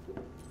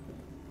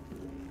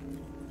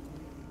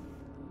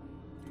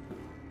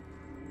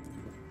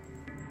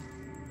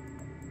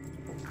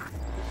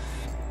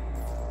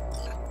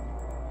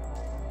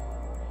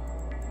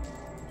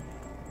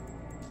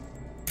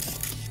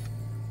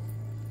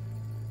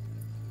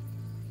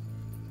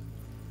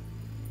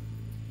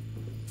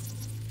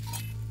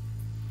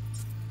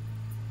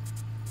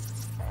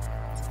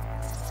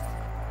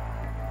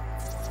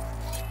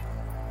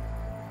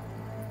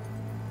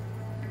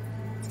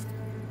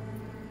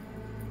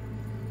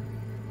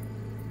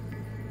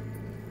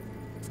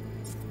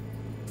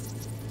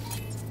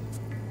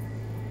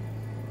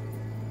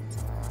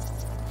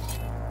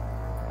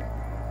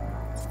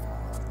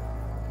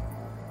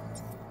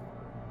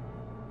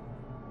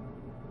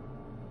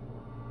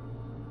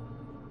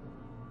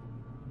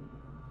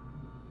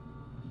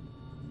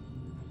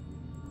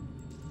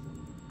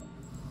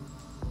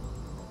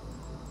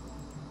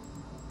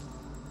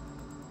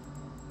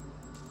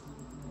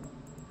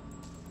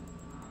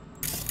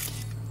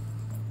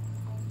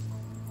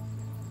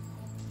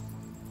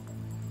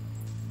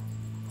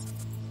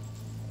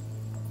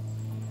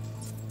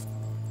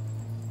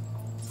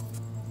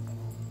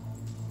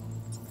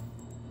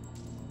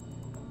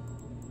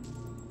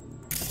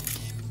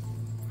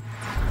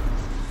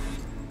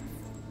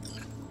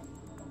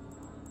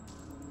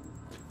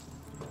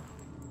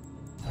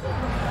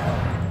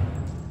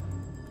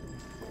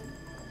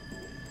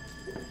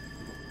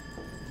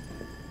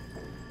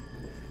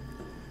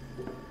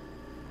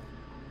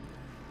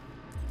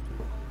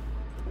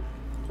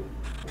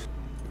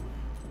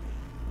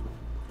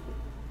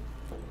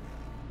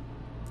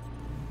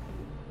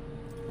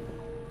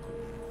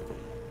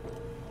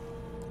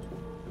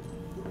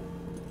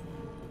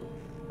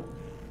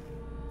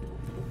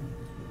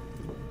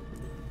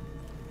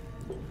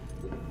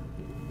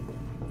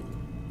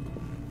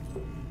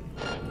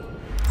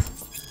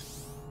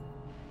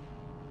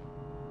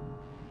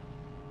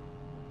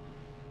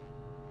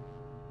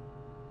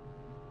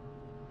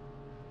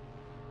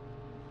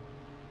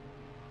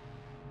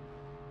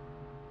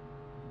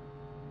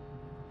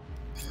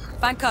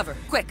 Find cover,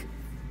 quick.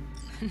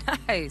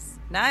 Nice,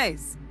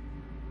 nice.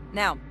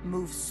 Now,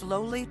 move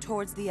slowly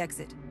towards the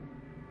exit.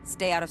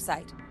 Stay out of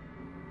sight.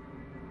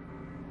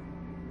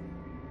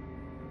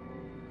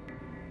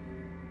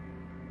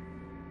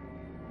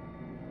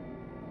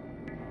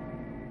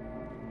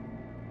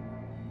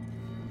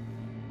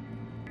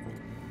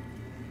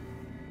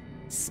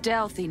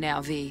 Stealthy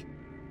now, V.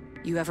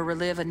 You ever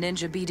relive a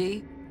ninja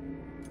BD?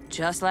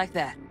 Just like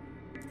that.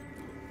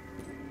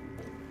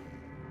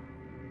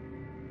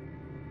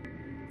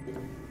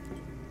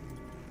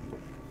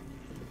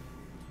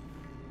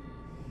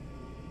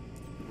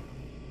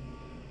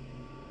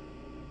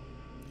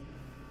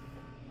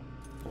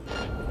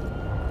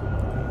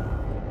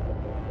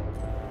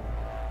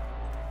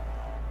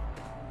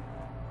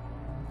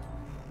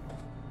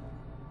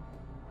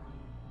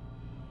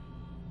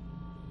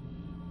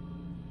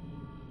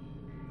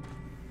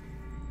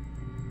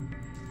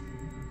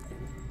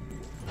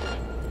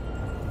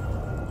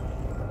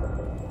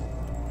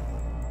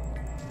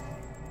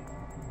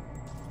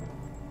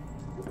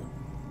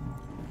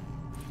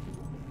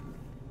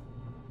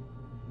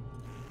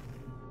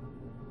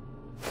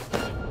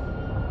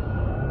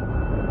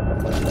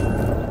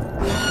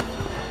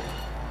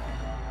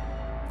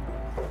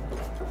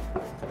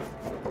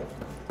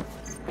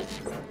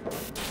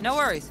 No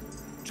worries.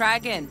 Try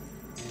again.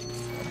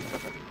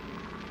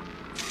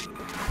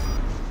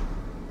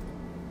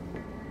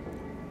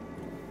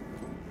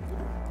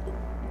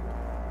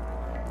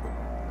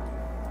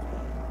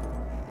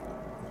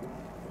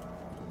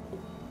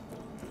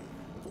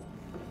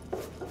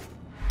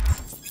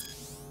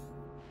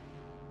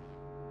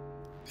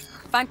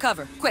 Find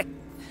cover, quick.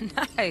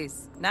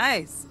 Nice,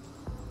 nice.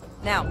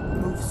 Now,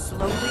 move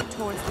slowly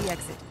towards the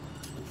exit.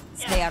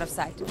 Stay out of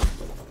sight.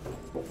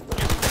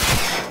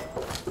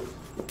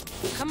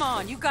 Come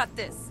on, you got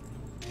this.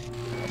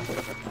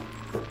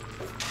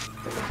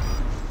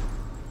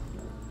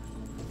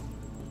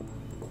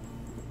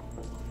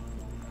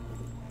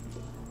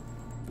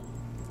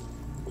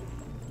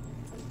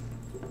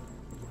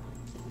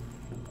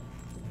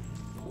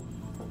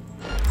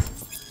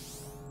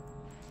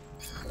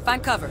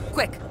 Find cover,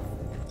 quick.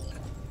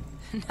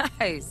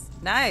 Nice,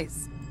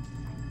 nice.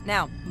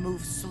 Now,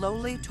 move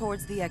slowly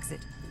towards the exit.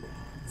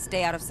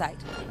 Stay out of sight.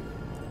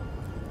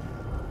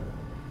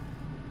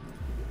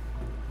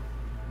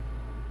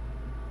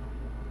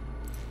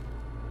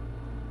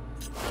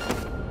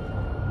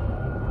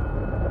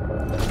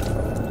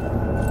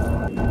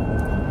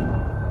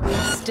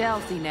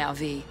 Stealthy now,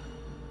 V.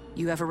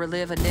 You ever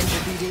relive a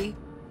ninja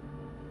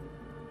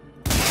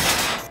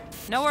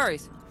BD? No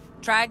worries.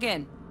 Try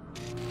again.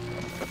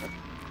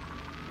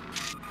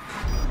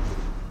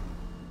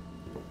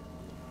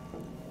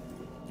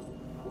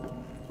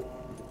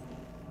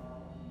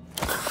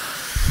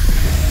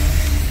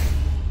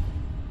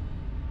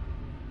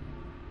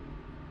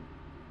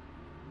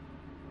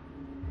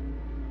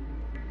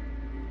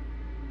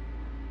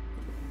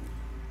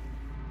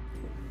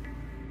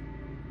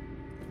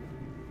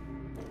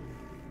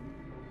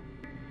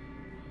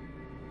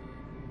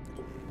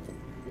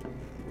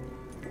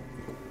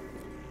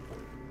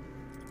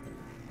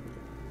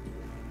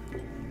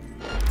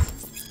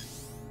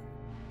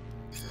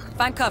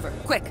 Find cover,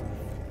 quick.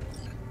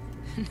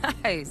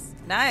 Nice,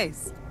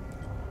 nice.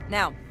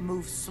 Now,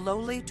 move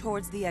slowly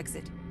towards the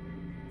exit.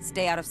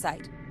 Stay out of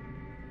sight.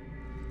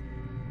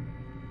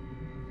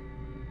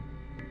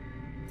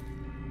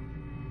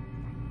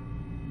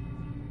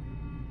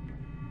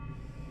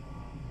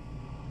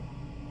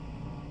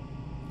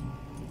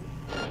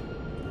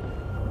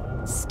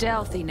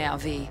 Stealthy now,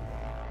 V.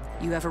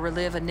 You ever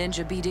relive a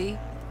ninja BD?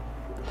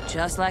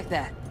 Just like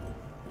that.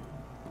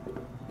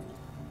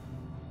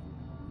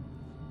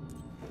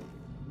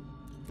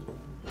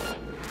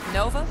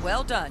 Nova,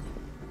 well done.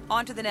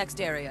 On to the next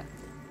area.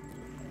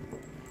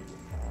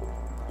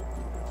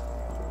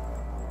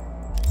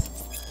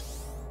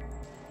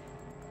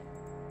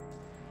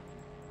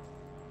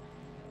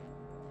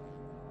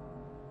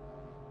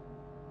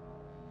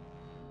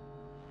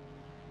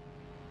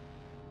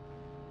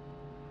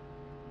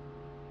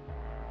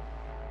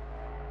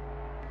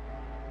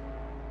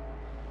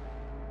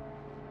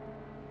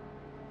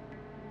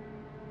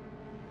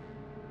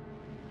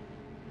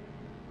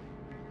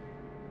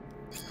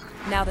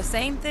 Now the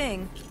same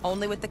thing,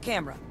 only with the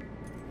camera.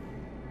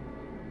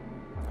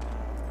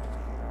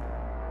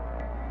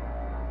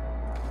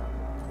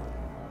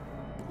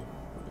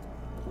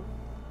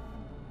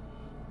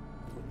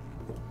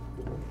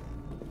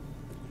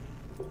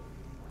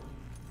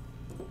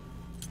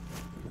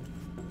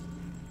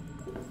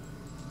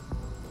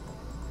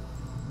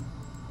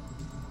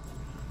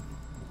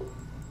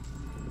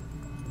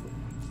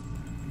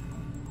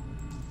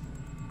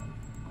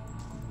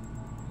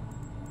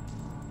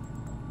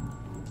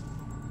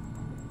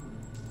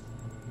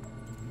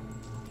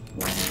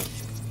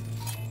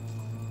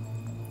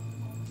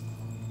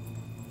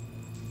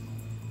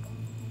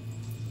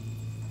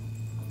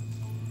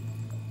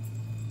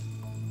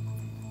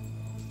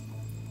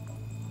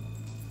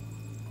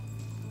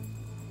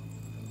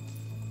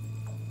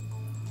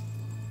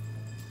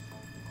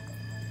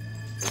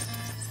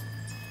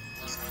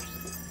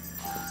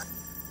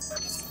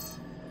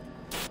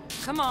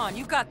 Come on,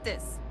 you got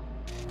this.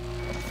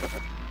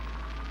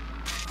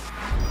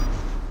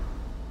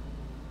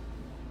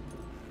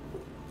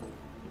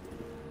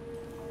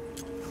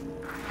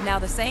 Now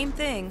the same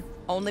thing,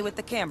 only with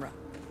the camera.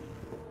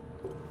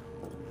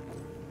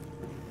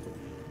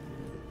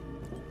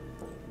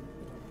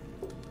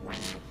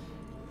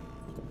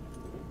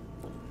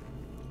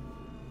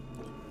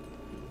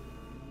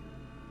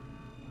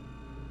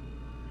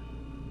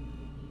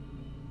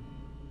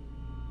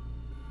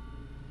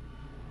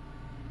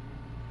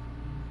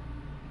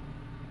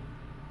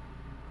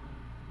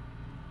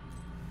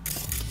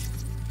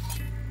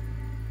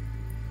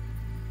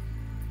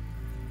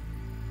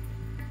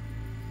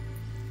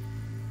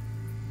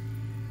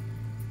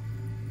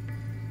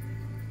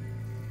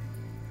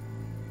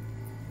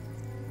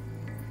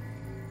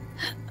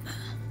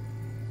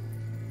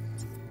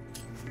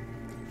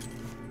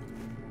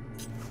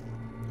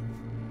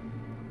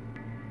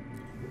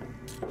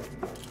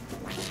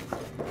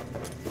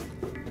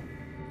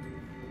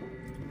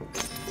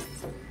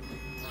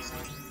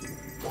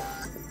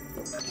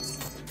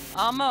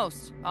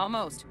 Almost,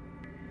 almost.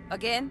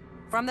 Again,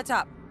 from the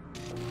top.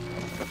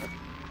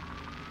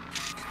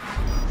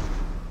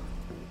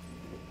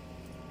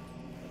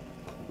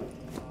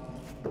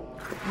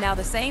 Now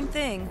the same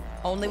thing,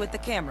 only with the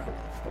camera.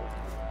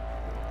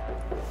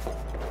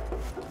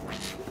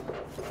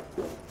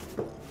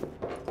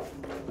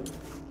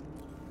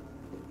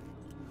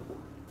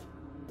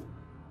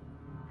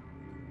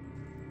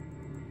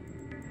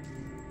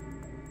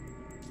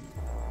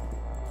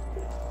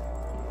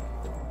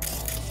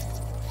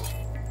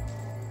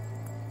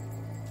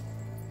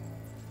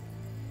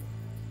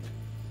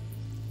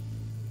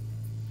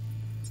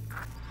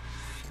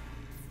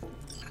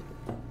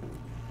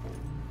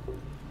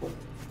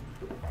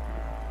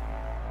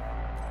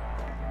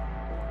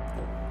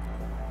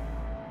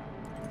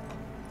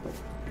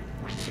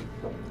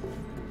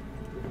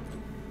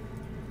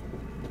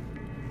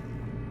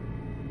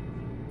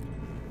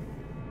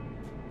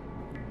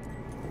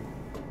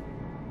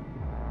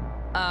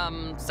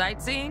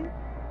 Sightseeing?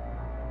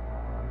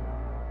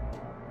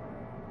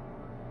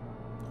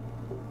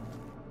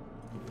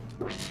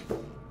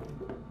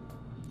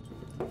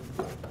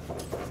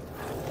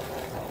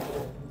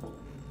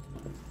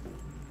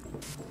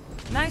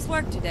 Nice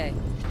work today.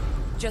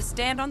 Just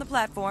stand on the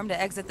platform to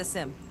exit the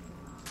sim.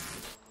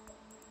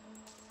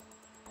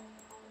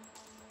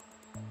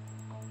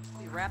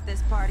 We wrap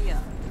this party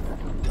up.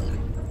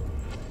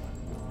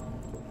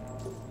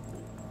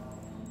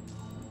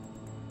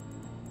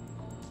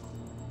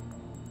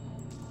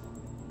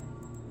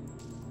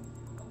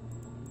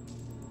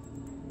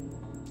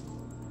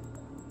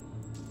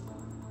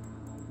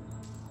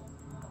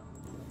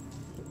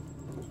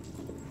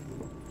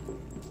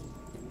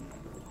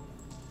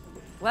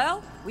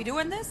 Well, we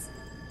doing this?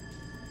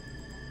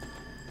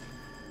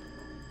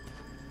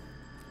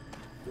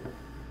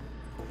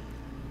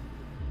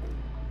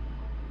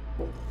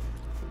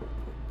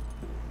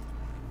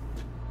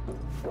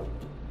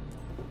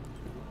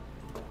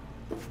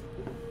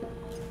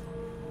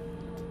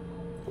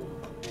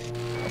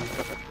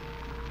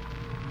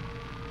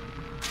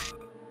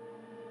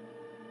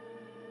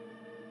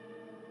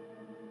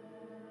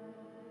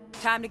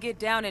 Time to get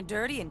down and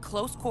dirty in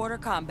close quarter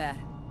combat.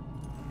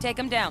 Take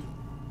him down.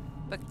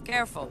 But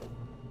careful.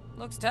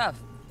 Looks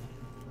tough.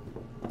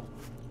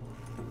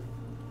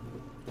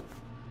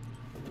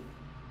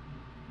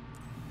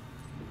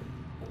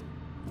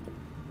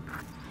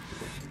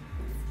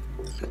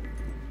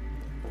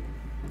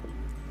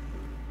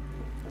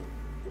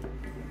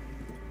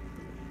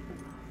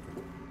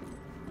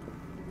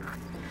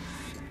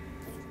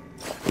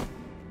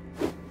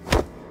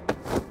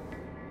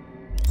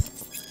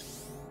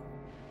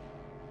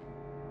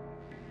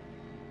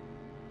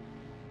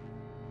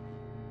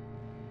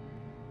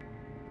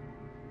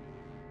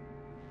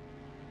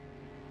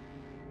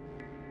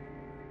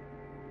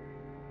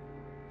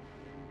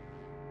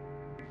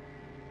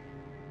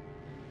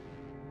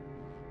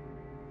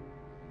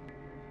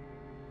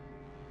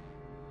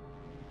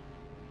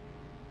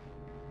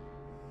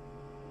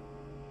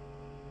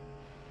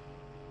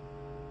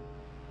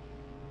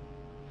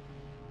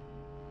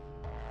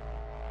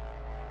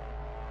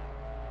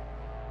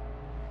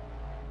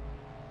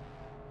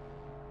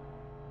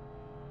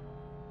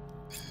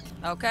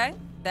 Okay,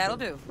 that'll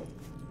do.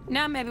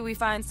 Now maybe we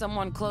find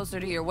someone closer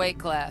to your weight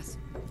class.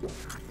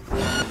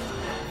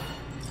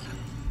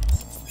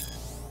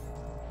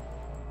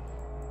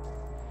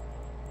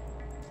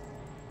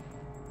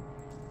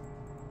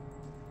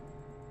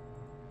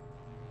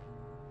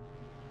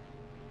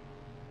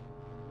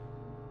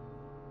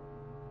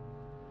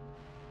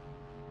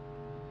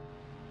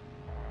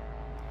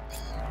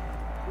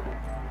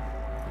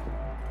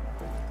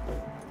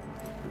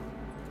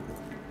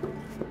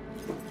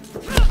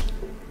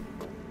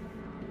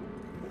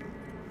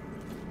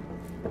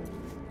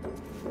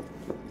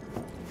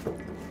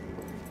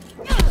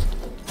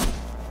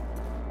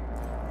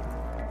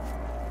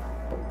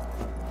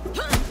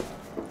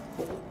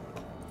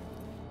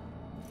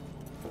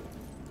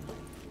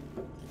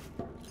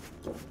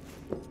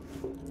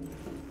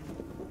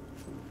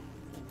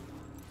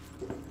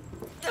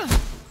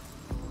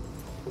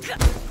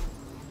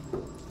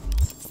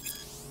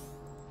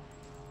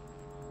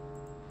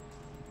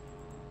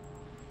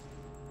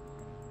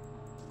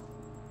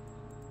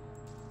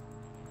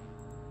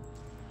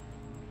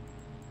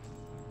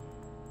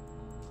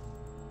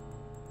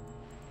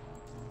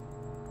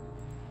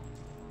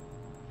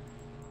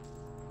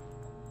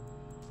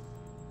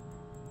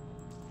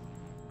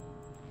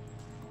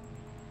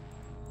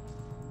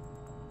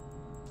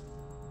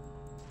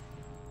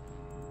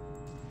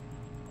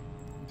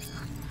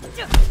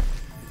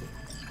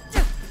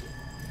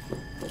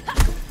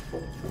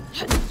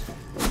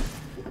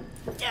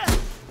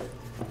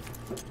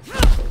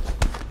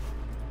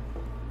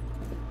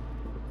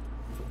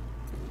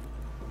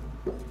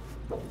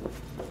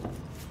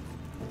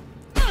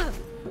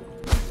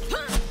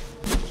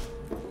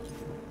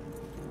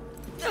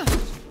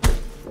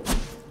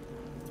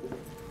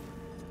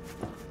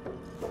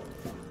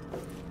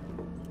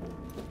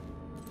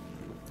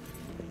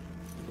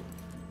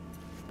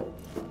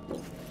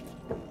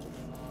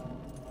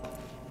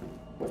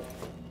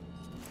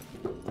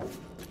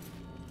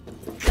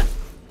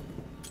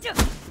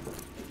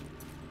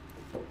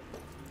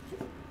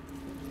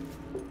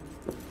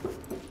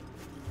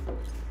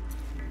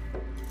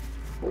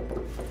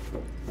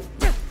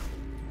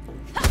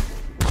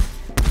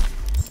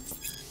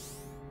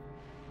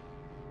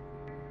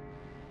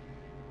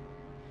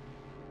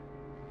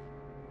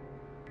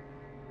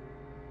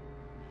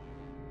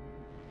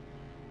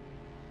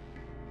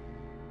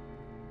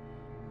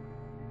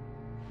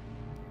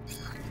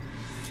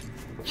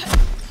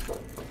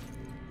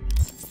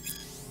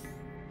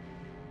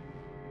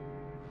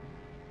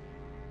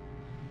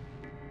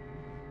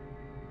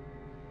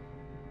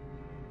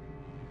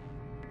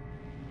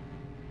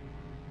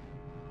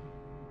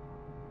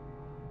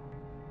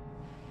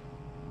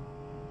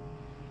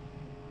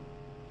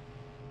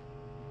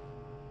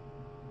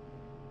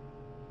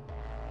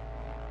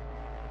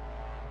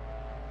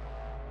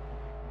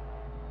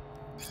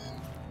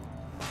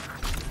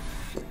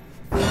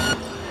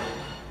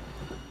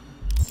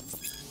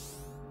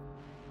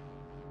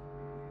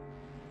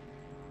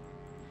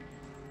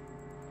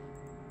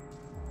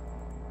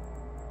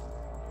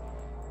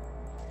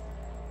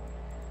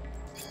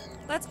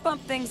 Let's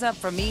bump things up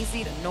from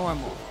easy to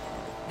normal.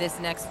 This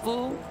next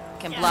fool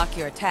can block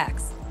your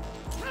attacks.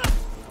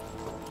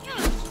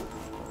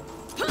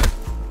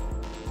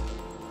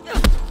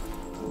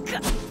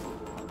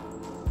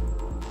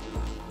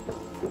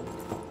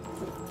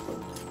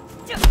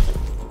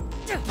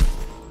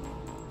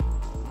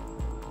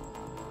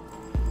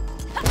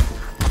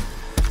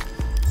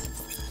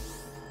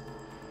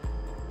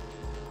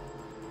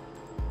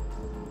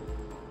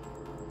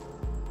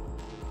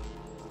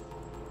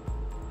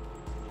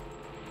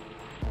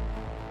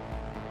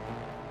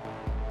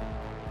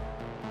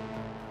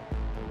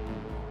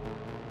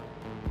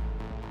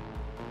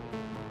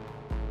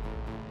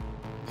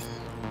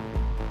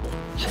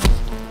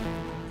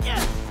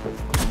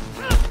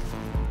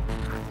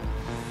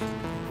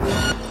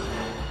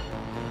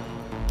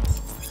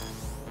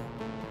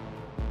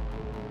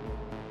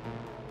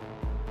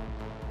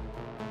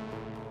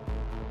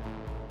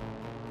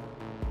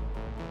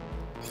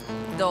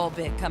 Dull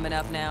bit coming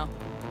up now.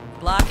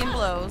 Blocking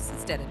blows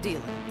instead of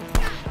dealing.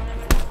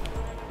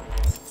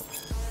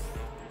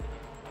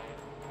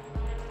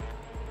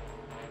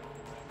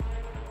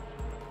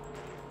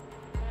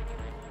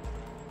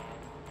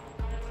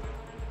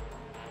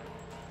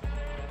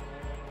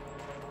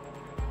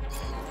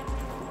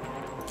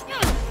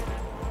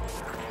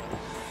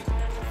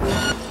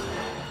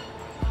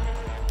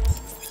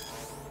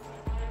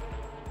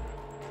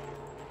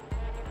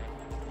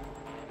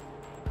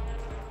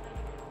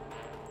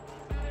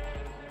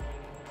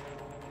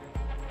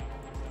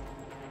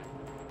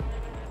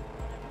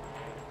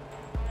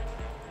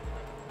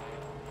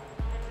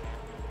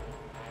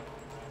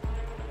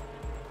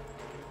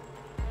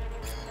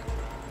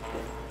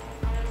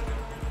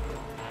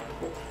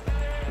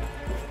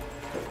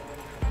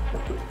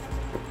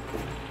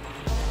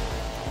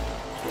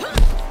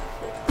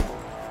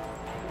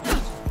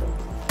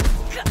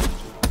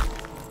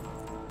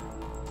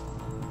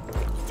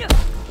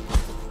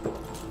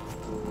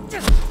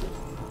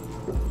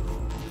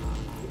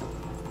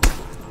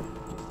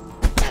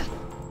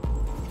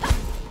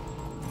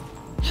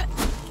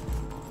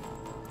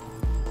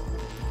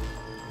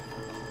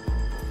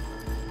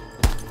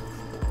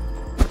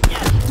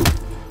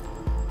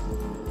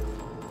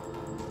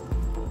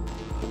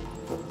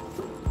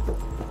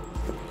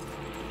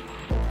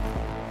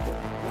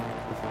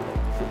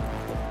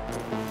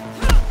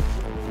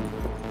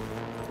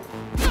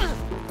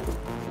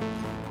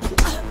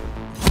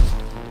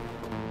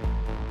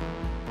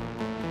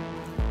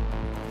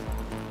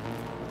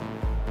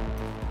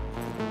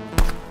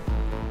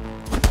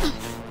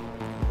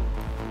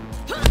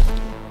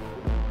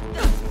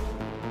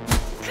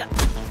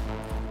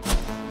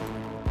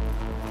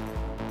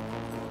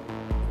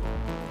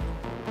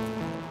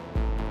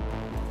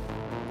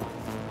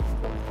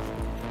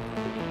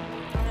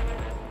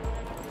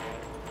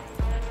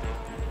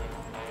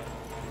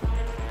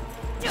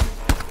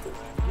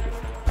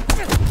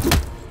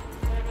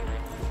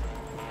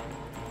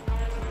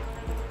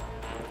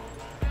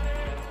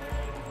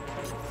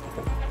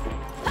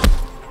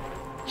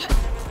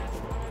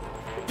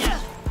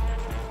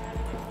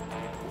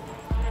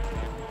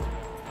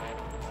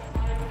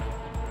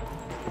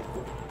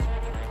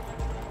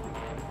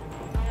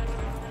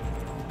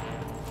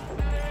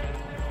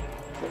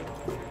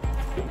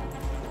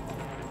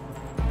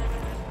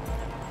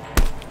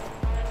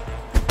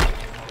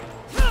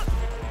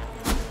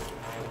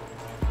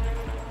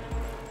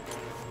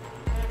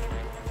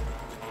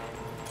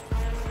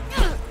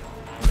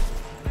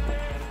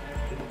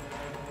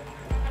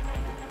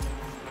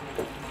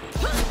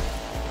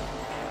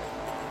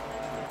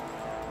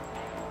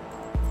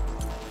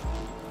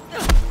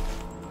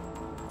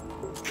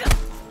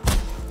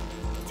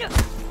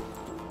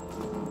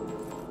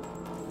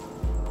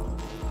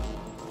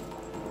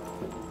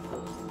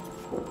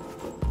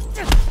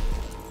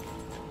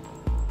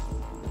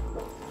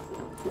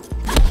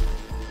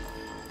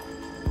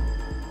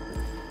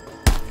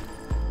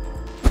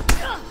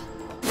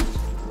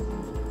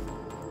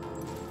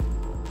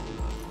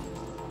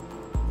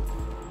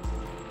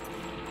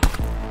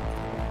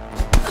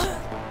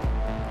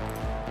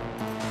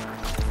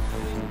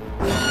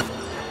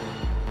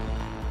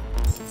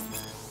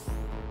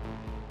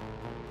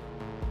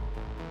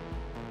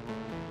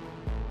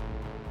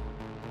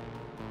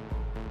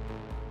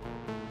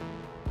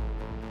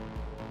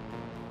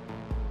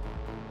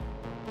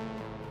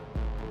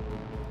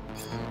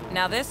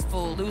 Now this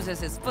fool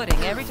loses his footing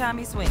every time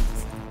he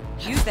swings.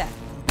 Use that.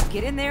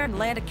 Get in there and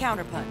land a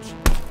counterpunch.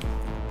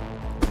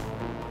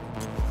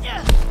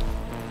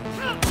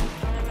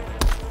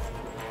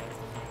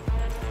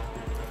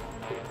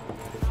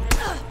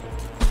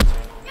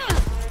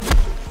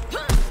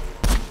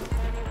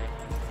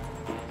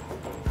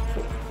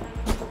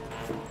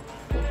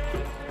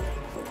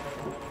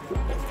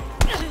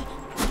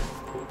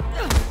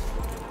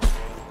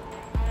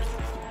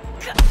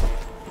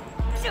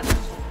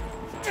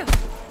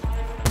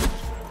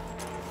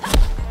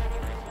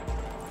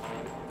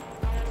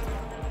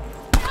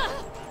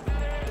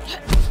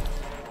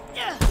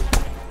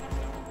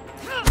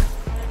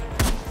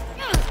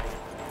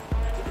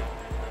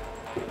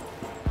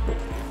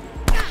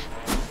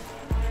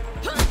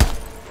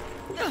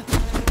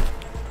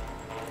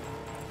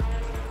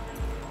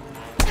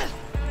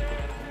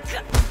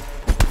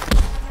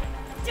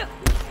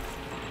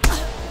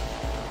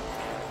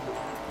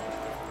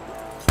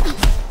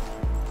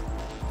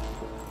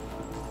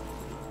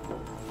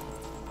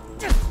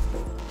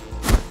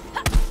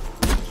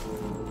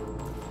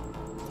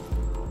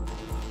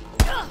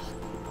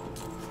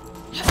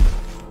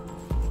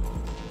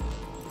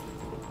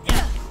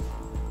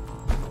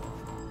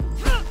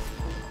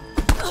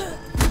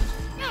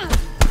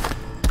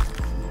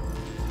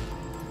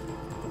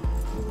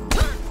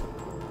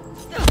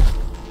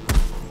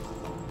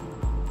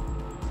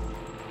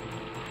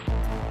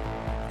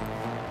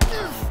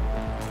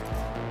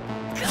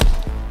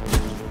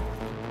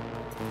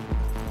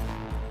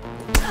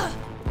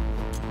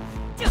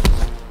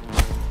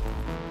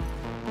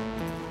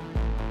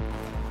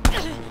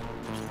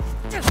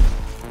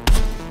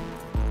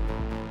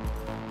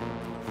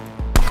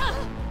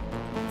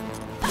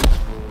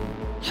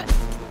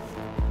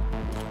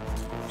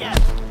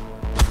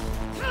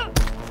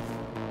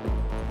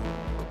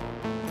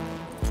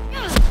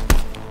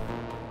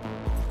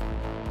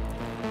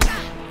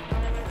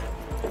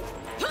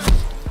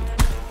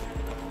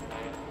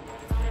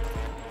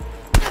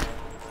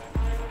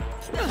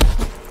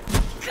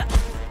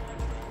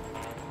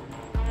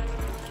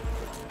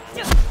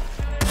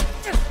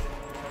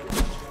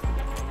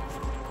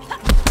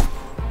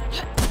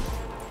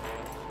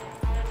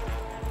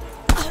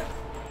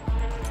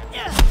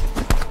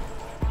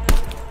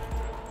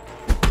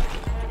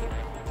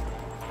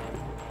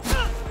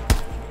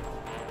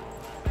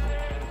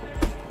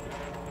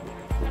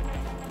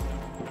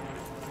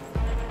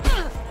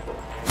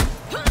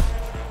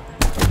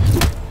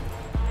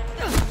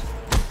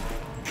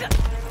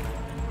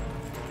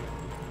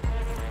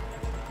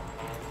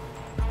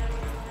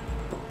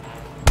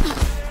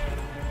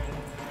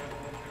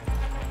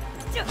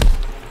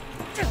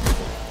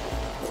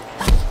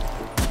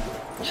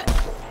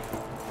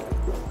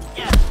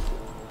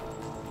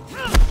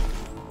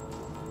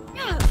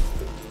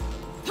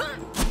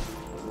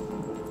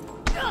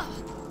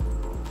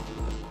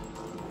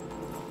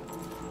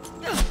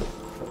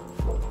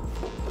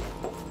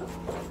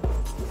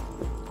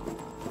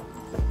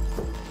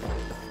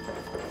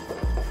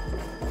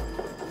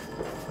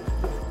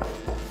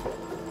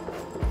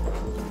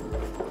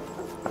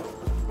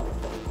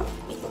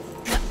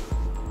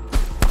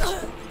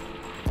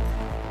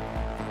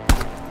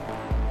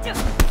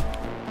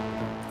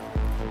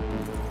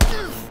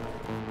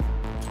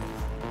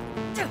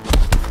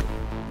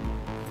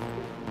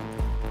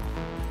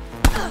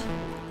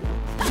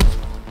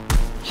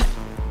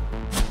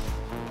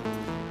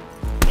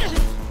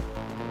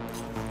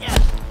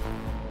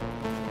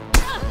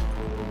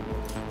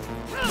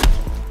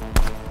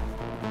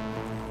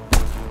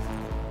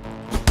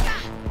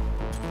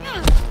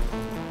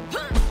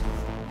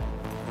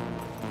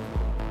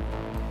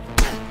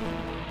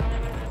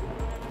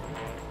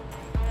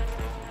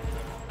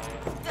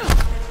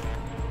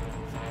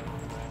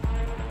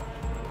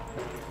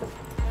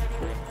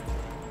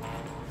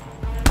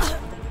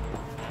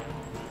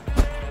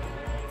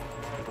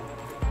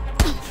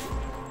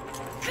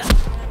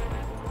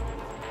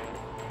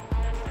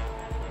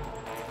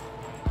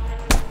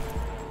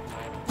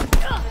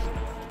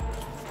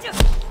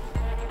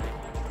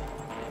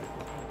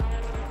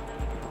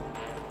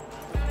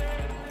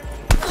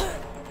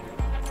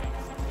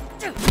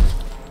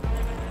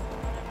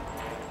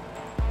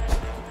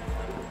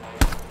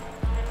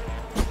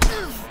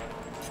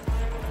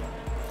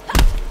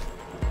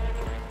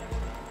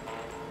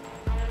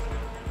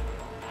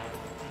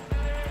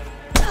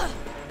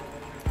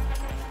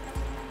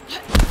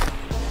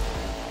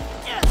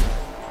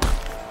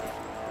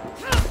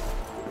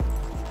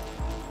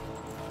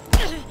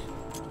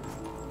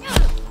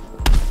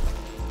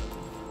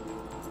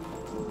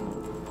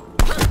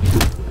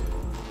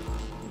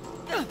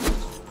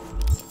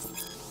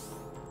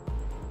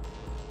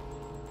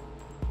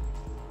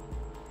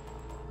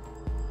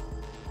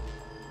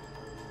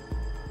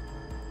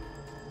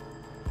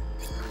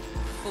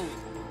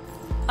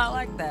 I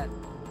like that.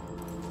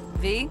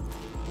 V,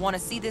 want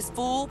to see this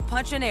fool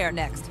punch in air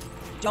next.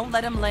 Don't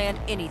let him land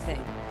anything.